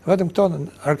vetëm këto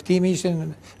argëtimi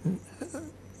ishin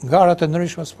garat e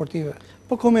ndryshme sportive.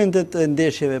 Po komentet e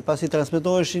ndeshjeve, pasi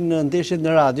transmetoheshin ndeshjet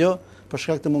në radio, për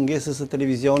shkak të mungesës së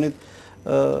televizionit,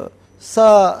 sa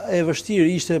e vështirë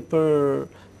ishte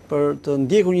për të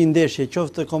ndjekur një ndeshje,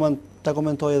 qoftë ta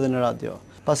komentojë edhe në radio.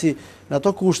 Pasi në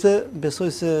ato kushte,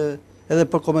 besoj se edhe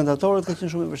për komentatorët ka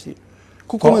qenë shumë e vështirë.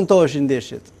 Ku komentoheshin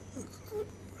ndeshjet?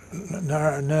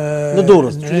 Në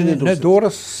Durrës. Në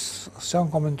Durrës s'janë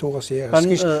komentuar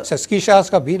asnjëherë. Se s'kisha as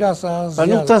kabina, as. Pa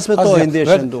nuk transmetohej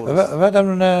ndeshje në Durrës. Vetëm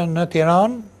në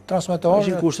Tiranë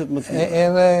transmetoheshin.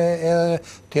 Edhe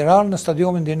Tiranë në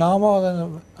stadiumin Dinamo dhe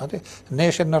aty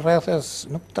ndeshjet në rrethes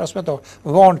nuk transmetohen.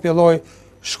 Vonë filloi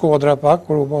Shkodra pak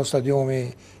kur u bë stadiumi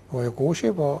Vojkushi,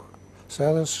 po se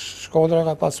edhe Shkodra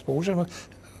ka pas pushën,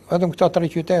 vetëm këto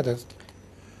 3 qytetet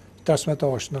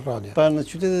transmetohesh në radio. Pa në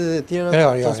qytetet e tjera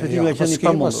transmetimi ka qenë i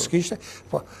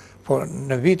pamundur. Po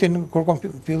në vitin, kur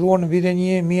filluar në vitin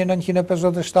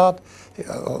 1957,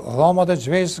 dhamat e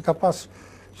Zhvezës ka pas,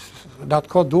 në atë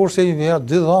kohë Durrësi,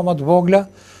 2 dhama të vogla,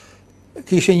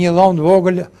 kishe një dhamë të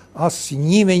vogël, as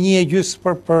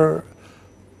 1-1.5 për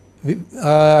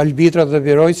albitrat dhe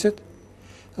virojësit,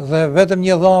 dhe vetëm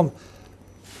një dhamë,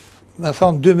 me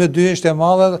thonë 2-2 ishte e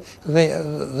madhe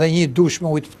dhe një dush me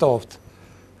ujtë ftoftë.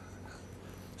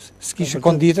 S'kishte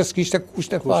kondite, s'kishte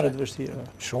kushte fare.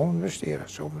 Shumë vështira.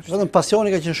 Vetëm pasioni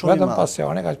ka qenë shumë i madh. Vetëm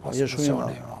pasioni ka qenë shumë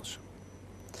i madh.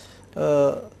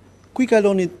 Ku i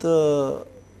kalonit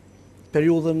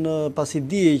periudhën pasi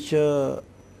dije që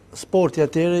sporti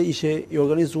atëherë ishte i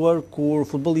organizuar kur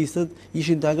futbollistët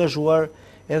ishin të angazhuar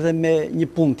edhe me një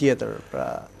punë tjetër.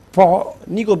 Pra,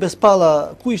 NIKO BESPALLA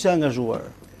ku ishte angazhuar?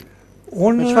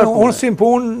 Unë si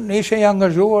punë ishe i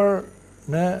angazhuar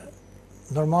në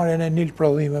normalin e nil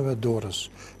prodhimeve Durrës.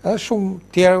 Edhe shumë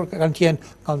tjerë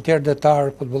kanë tjerë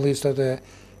detar futbollistët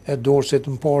e Durrësit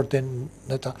në portin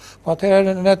në ta. Po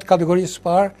atëherë në kategorisë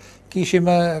parë kishim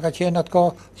ka qenë atë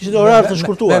kohë. Kishte orar të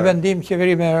shkurtuar. Me vendim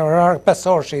qeveri me orar 5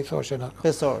 orë i thoshin atë.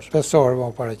 5 orë. 5 orë më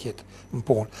paraqit në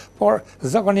punë. Por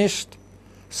zakonisht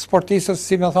sportistët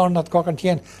si më thonë atë kohë kanë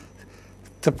qenë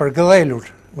të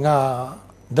përgëdhelur nga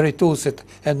drejtuesit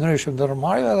e ndryshëm të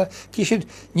Romario dhe kishin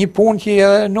një punë që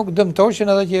edhe nuk dëmtoshin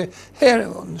edhe që herë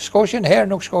shkoshin, herë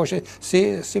nuk shkoshin,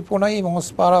 si puna ime,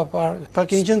 mos para. Pra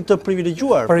keni qenë të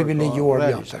privilegjuar. Privilegjuar,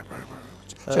 jo.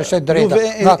 Që është e drejta.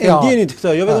 E ndjenit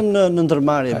këtë, jo vetëm në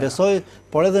ndërmarrje, besoj,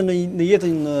 por edhe në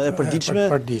jetën e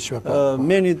përditshme.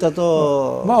 Menit ato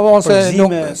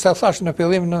përzime. Se thash në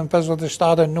fillim në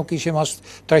 57 nuk ishim as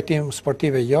trajtim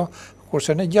sportive, jo,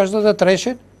 kurse në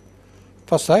 63-shin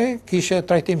pastaj kishe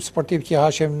trajtim sportiv që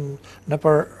hashim në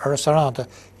për restorante.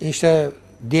 Ishte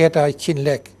dieta 100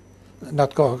 lek. Në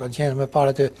atë kohë, kanë qenë me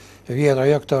paret e vjetra,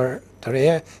 jo këto të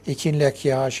reje, 100 lek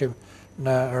që hashim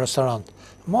në restorant.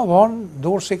 Ma vonë,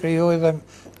 Durrësi krijoi dhe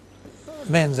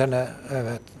menzen e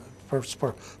vetë, për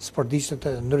sportistët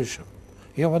e ndryshëm.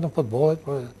 Jo vetëm futbollit,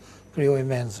 por krijoi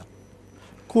menzen.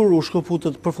 Kur u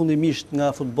shkëputët përfundimisht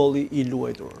nga futbolli i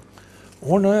luajtur?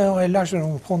 Unë e lashë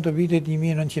në fund të vitit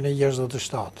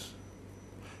 1967.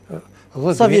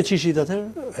 Sa vjeç ishit atëherë?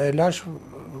 E lashë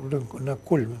në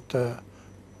kulm të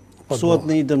Mësuat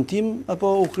në një dëmtim, apo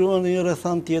u kryuan një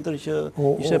rrethan tjetër që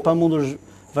ishte pamundur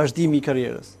vazhdimi i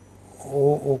karrierës? U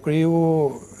kriju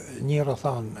një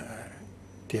rrethan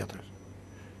tjetër,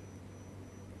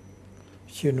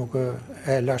 që nuk e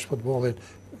lash futbollin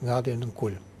nga atje në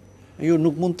kulm. Ju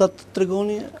nuk mund ta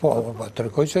tregoni? Po,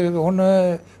 tregoj se unë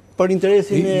për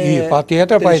interesin e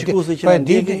televizionistëve që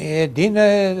e din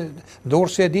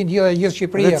Dorsi, e din gjithë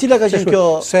Shqipëria. Dhe cila ka qenë kjo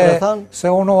rrethan? Se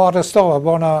unë u arrestova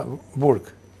bana burg.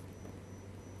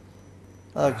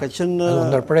 Ka qenë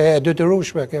ndërprej e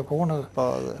detyrueshme kjo punë. Po,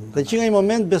 dhe që nga një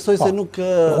moment besoj se nuk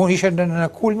unë isha në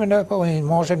kulmin e po në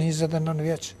moshën 29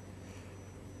 vjeç.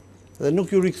 Dhe nuk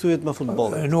ju rikthyet me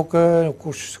futbollin. Nuk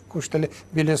kush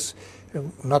biles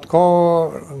në atë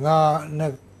kohë nga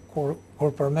kur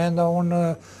përmenda unë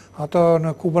ato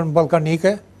në Kubën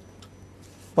Ballkanike.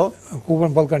 Po, në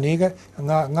Kubën Ballkanike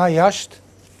nga jashtë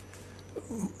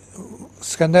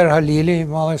Skënder Halili,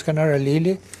 Malli Skënder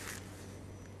Halili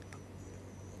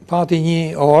pati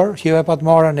një orë që e pat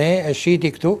marrën e shiti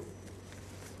këtu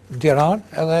në Tiranë,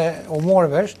 edhe u morë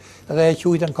vesh edhe e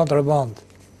quajtën kontraband.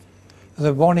 Dhe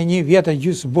bani një vjetë e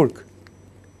gjysë burg.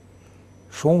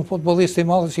 Shumë futbollisti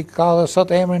madh që ka dhe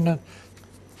sot emrin në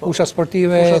fusha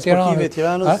sportive e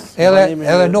Tiranës.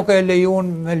 Edhe nuk e lejuan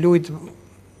me lujt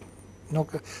nuk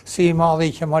si i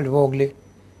madhi Kemal Vogli.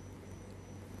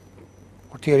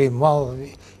 Portieri i madh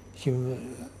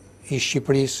i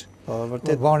Shqipërisë. Po,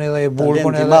 vërtet. Bani edhe e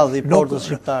burgun edhe madh i portës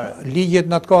shqiptare. Ligjet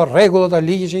në atë kohë, rregullat e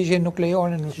ligjit që ishin nuk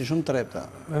lejonin. Ishin shumë trepta.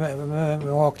 Me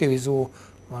aktivizu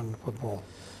në futboll.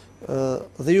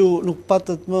 Dhe ju nuk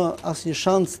patët më asnjë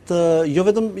shans të ju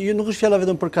nuk është fjala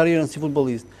vetëm për karrierën si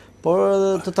futbollist, por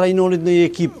të trajnonit në një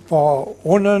ekip. Po,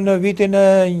 unë në vitin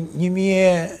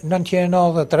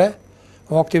 1993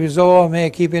 u aktivizova me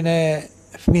ekipin e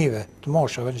fëmijëve të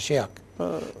moshave në Shijak.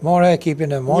 Mora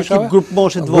ekipin e moshave. Grup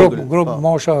moshe të vogël. Grup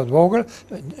moshave të vogël.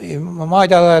 Më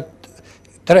majta edhe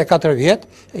 3-4 vjet,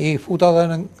 i futa edhe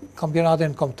në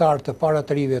kampionatin kombëtar të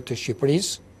paratërive të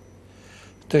Shqipërisë.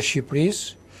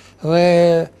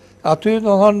 Dhe aty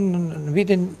do thonë në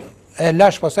vitin e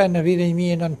lash pastaj në vitin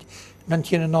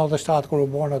 1997 kur u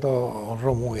bën ato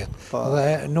rrëmujet.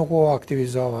 Dhe nuk u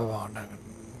aktivizova në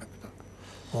këtë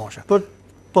moshë.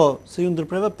 Po, se ju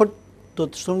ndërpreva, do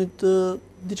të shtonit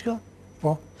diçka?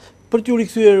 Po. Për t'ju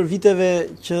rikthyer viteve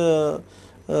që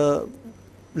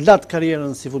lat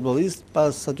karrierën si futbollist pas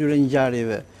atyre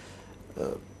ngjarjeve,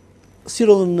 si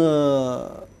rollën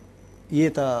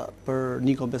jeta për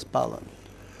NIKO Bespallën?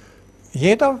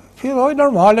 Jeta filloi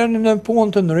normale në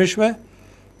punë të ndryshme.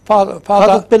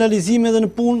 Patët penalizime edhe në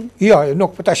punë? Jo,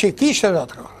 nuk tash kishte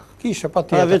atë. Kishte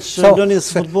patjetër. Veç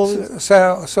lënies futbollit?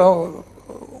 Se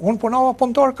unë punova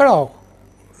punëtor krau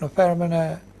në fermën e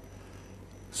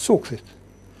Sukthit.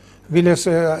 Biles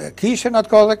kishte atë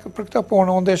kohë për këtë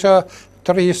punë, unë desha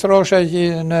të regjistrohesha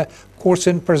në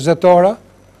kursin për zetora.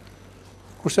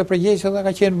 Kurse përgjegjësia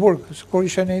ka qenë burg, kur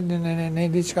ishte në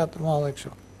diçka të madhe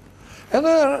kështu.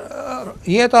 Edhe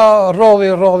jeta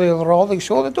rodhi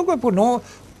kështu dhe duke punu,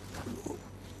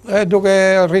 duke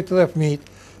rritë dhe fëmijët.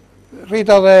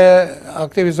 Rrita dhe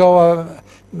aktivizova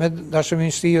me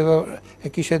dashamirësi dhe e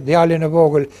kishe djalin e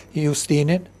vogël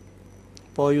Justinin.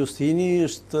 Po Justini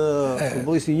është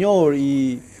futbollist i njohur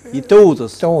i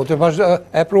Teutës.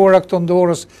 E pruara këto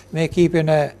Ndorës me ekipin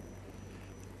e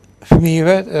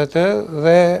fëmijëve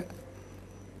dhe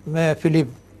me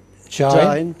Filip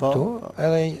Gjajn.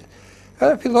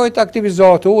 Edhe filloi të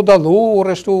aktivizohet, u dallu, u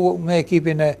rreshtu me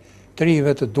ekipin e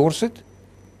trive të Durrësit.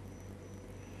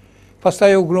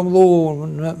 Pastaj u grumbullu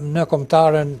në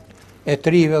kombëtaren e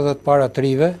trive dhe të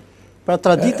paratrive. Pra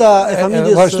tradita e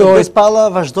familjes Bespalla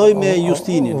vazhdoi me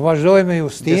Justinin. Vazhdoi me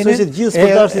Justinin. Besoj se të gjithë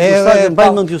sportarët e Durrësit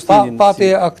mbajnë mend Justinin.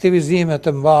 Pati aktivizime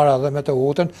të mbara dhe me të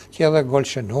utën, që edhe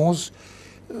Golshenuz,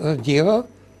 gjithë.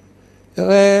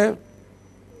 Dhe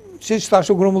siç thash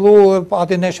u grumbullu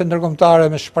pati neshë ndërkombëtare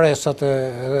me shpresat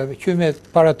e qyme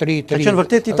para tri. Ka qenë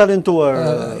vërtet i talentuar.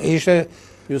 Ishte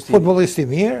futbollist i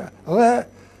mirë dhe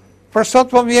për sot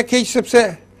po më vjen keq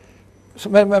sepse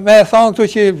me e thonë këtu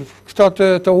që këto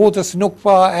të utës nuk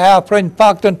pa e aprojnë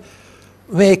paktën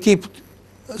me ekip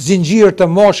zinxhir të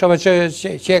moshave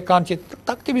që kanë që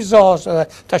të aktivizohes dhe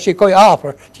të shikoj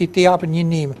afër, që t'i japin një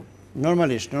nimë.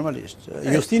 Normalisht.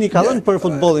 Justini ka dhënë për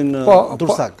futbollin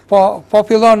dursak. Po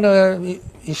fillon,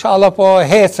 inshallah po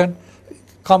hecën,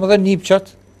 kam edhe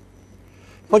nipçat.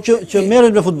 Po që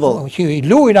merren me futboll. Që i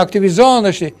luajnë, aktivizohen,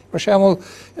 për shembull,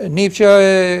 nipçë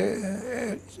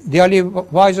djali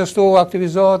vajzës tu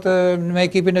aktivizohet me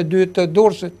ekipin e dytë të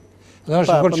Durrësit. Dhe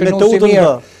është përqenues i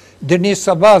mirë. Denis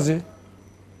Sabazi.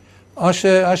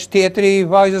 Është tjetri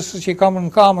vajzës që kam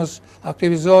në Kamës,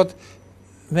 aktivizohet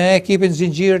me ekipin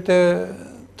zinxhir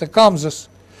të Kamzës.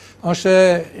 Është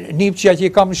nip që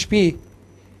i kam në shtëpi.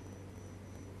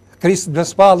 Krist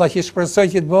Bespalla që shpresoj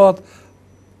që të bëhet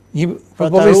një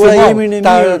futbollist i emrin e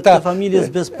mirë të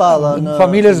familjes Bespalla në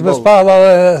familjes Bespalla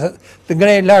të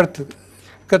ngrej lart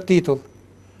këtë titull.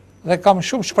 Dhe kam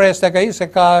shumë shpresë tek ai se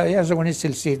ka jashtëzakonisht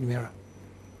cilësi të mira.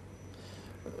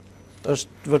 Është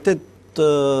vërtet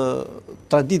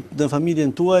traditë në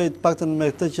familjen tuaj, të paktën me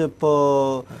këtë që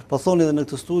po thoni edhe në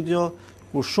këtë studio,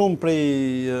 ku shumë prej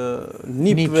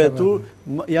nipëve tu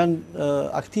janë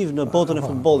aktiv në botën e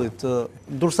futbollit,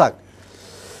 dursak.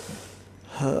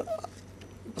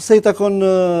 Se i takon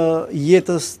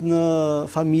jetës në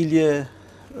familje,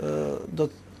 do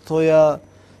të thoja,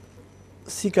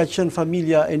 si ka qenë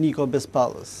familja e Niko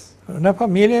Bespallës? Në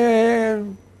familje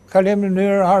kalem në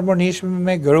mënyrë harmonishme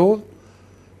me grudh,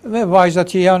 me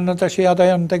vajzat që janë tash ata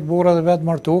janë tek burra dhe vetë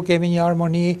martu, kemi një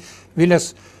harmoni,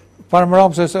 viles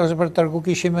parëmram se për tërgu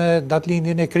kishim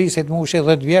datlindjen e Krisit, mushi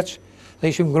 10 vjeç, dhe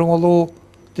ishim grumullu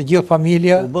të gjithë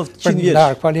familja, për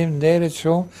ndarë, faleminderit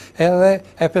shumë, edhe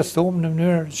e festum në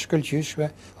mënyrë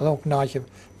shkëlqyeshme, dhe u kënaqem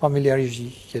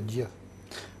familjarisht që të gjithë.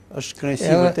 Është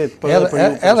kënaqësi vërtet për ju.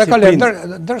 Edhe kalem,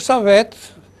 ndërsa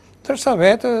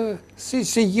vetë, si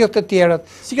gjithë të tjerët.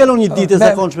 Si kalon një ditë e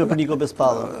zakonshme për Niko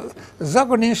Bespallën?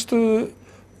 Zakonisht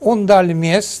unë dalë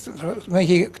mjes, me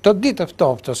këto ditë të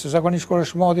ftofta, se zakonisht kur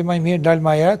është modi më i mirë, dalë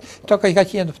më herët, këto ka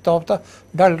qenë të ftofta,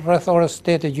 dalë rreth orës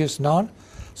 8:30,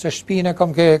 se shtëpinë kam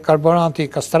ke karburanti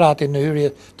kastrati në hyrje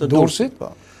të Durrësit,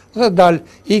 dhe dalë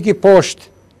iki poshtë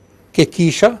ke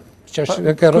kisha,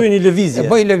 Bëj një lëvizje.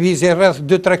 Bëj lëvizje rreth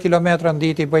 2-3 kilometra në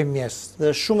ditë i bëj mjes. Dhe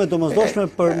shumë e domosdoshme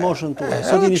për moshën tuaj.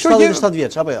 Sot jeni 77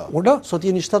 vjeç, apo jo? Urdhë? Sot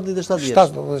jeni 77 vjeç.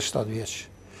 77 vjeç.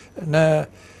 Në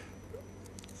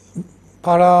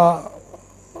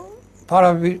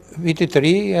para vitit të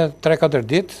ri, 3-4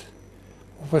 ditë,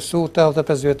 u festu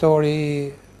 85 vjetori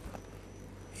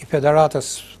i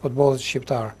Federatës Futbollit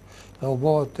Shqiptar. Dhe u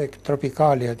bë tek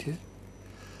Tropikali aty.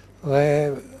 Dhe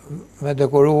me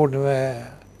dekoruar me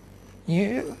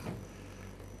një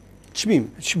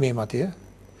çmim atje.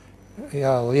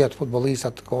 Ja 10 futbollista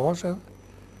të kohës.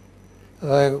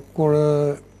 Dhe kur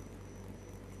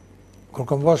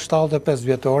kam bërë 75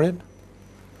 vjetorin,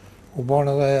 u bën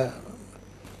edhe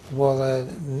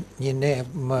një ne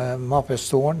më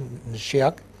festuan në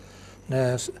Shijak, në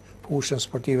fushën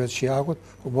sportive të Shijakut,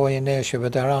 u bën një neshje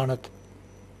veteranët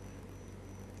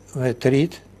me të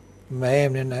rit, me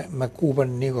emrin me kupën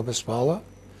Niko Bespalla,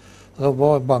 dhe u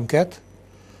bën banket.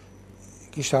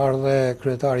 Kishte ardhe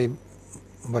kryetari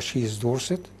Bashkisë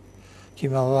Durrësit, që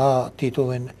më dha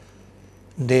titullin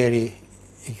nderi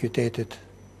i qytetit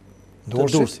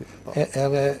Durrësit,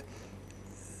 edhe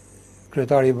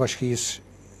kryetari i Bashkisë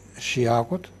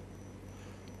Shijakut,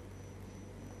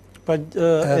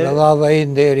 edhe dha dhe i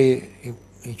nderi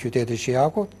i qytetit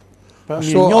Shijakut, pra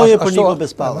mirënjohje për Niko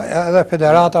Bespalla. Edhe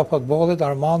Federata Futbollit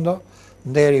Armando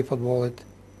nderi i futbollit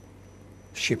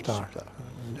shqiptar.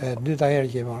 Dyta herë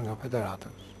që i marrë nga Federata.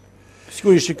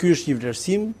 Sigurisht që ky është një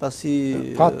vlerësim, pasi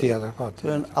patjetër.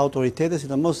 Autoritete,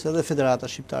 sidomos edhe Federata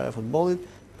Shqiptare e Futbollit,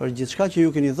 për gjithçka që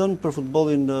ju keni dhënë për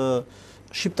futbollin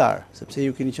shqiptar, sepse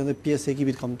ju keni qenë pjesë e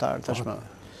ekipit kombëtar tashmë.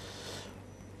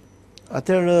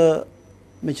 Atëherë,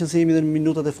 meqense jemi në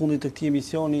minutat e fundit të këtij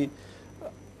emisioni,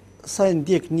 sa e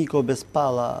ndjek Niko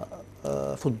Bespalla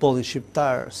futbollin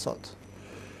shqiptar sot?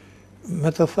 Me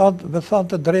thënë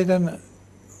të drejtën,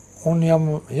 unë jam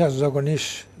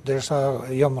jashtëzakonisht, derisa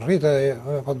jam rritë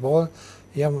me futbollin,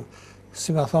 jam,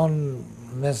 si me thonë,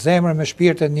 me zemër, me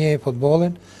shpirt e një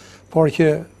futbollin, por që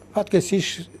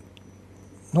fatkeqësisht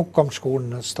nuk kam shkuar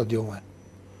në stadiume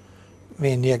me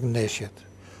ndjek ndeshjet.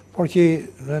 Por që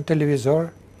në televizor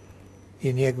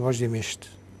i ndjek vazhdimisht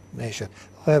ndeshjet.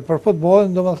 Dhe për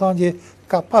futbollin, do më thonë që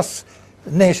ka pas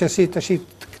ndeshje si të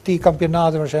këtij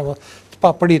kampionati, për shembull, të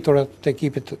papritura të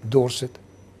ekipit Durrësit.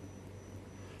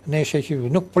 Ndeshje që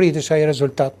nuk pritesh ai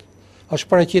rezultat. Është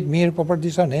paraqit mirë, po për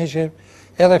disa ndeshje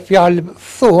edhe fjalë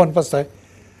thuhen pastaj.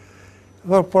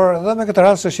 Por edhe me këtë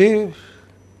rast është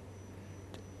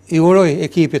i uroj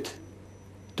ekipit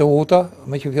të UTA,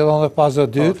 me që fillon dhe faza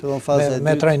 2,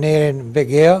 me trajnerin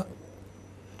Begea,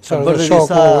 sërë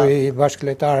shoku i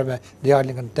bashkëlejtare me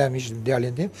djalin tem, ishtë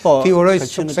djalin tim, ti uroj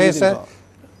suksese,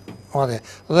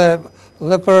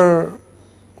 dhe për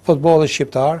futbollin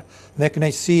shqiptar, me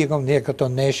kënaqësi e kam ndjek këto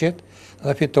ndeshjet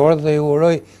dhe fitore dhe i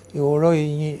uroj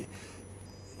një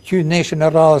që ndeshjen e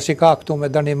radhës që ka këtu me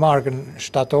Danimarkën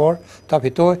shtator, ta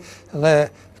fitoj dhe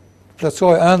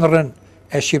plotësoj ëndrrën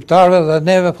e shqiptarëve dhe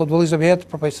neve futbollistëve jetë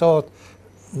përfaqësohet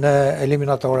në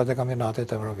eliminatorat e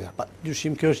kampionatit evropian.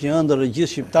 Dyshim kjo është një ëndër e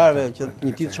gjithë shqiptarëve që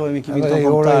një ditë shohim ekimin tonë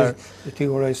kombëtar. Ti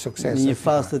uroj sukses. Në një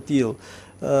fazë të tillë.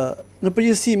 Në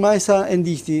përgjithësi, Majsa e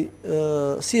ndiqti,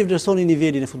 si e vlerësoni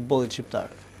nivelin e futbollit shqiptar?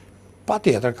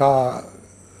 Patjetër ka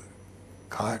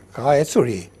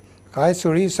ecuri. Ka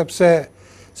ecuri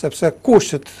sepse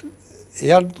kushtet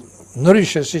janë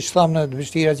ndryshe, siç thamë në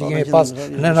vështira që kemi pas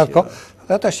në NIKO.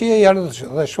 Dhe tash janë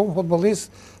dhe shumë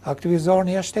futbollistë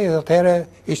aktivizohen jashtë, dhe atëherë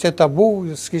ishte tabu,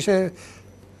 s'kishte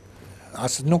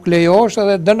as nuk lejohesh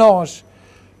edhe dënohesh.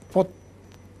 Po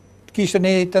kishte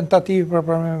një tentativë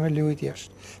për me luajt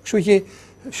jashtë. Kështu që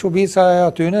shumica e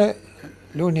atyne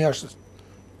luajnë jashtë,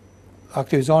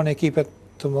 aktivizohen ekipet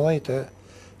të mëdha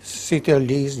si të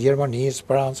Italisë, Gjermanisë,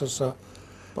 Francës,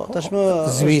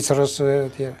 Zvicrës e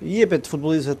tjerë. Jepet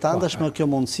futbollistëve tanë tashmë kjo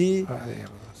mundësi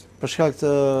për shkak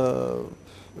të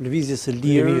lëvizjes së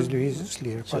lirë. Lëvizjes së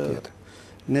lirë, patjetër.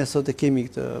 Ne sot e kemi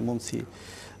këtë mundësi.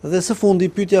 Dhe së fundi,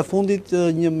 pyetja fundit,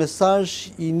 një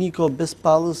mesazh i NIKO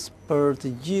BESPALLës për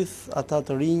të gjithë ata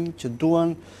të rinj që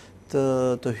duan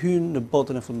të hyjnë në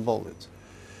botën e futbollit.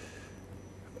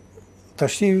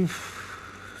 Tash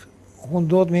unë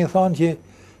do të më thonë që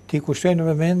ti kushtoj në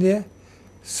vëmendje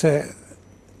se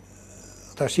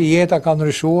tash jeta ka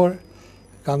ndryshuar,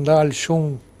 ka ndalë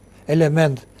shumë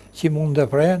element që mund të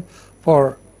prehen,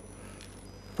 por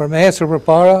për me ecur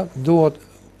përpara duhet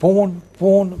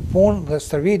punë dhe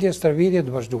stërvitje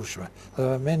të vazhdueshme dhe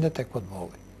vëmendje tek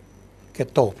futbolli, ke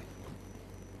topi.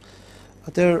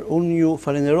 Atëherë, unë ju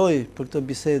falenderoj për këtë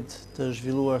bisedë të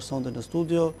zhvilluar sonte në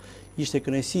studio. Ishte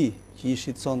kënaqësi që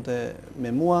ishit sonte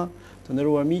me mua, të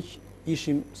nderuar miq,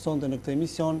 ishim sonte në këtë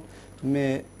emision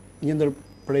me një ndër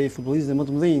prej futbollistëve më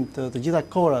të mëdhenj të gjitha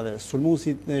kohërave,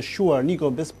 sulmuesit e shquar NIKO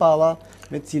BESPALLA,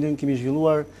 me të cilën kemi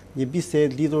zhvilluar një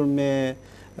bisedë lidhur me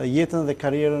jetën dhe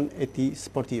karrierën e tij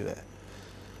sportive.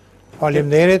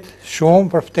 Faleminderit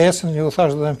shumë për ftesën, ju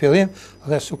thash edhe në fillim,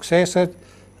 dhe sukseset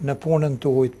në punën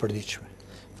tuaj të përditshme.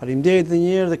 Faleminderit edhe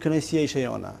një herë dhe kënaqësia ishe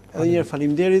jona. Edhe një herë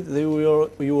faleminderit dhe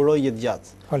ju uroj jetë gjatë.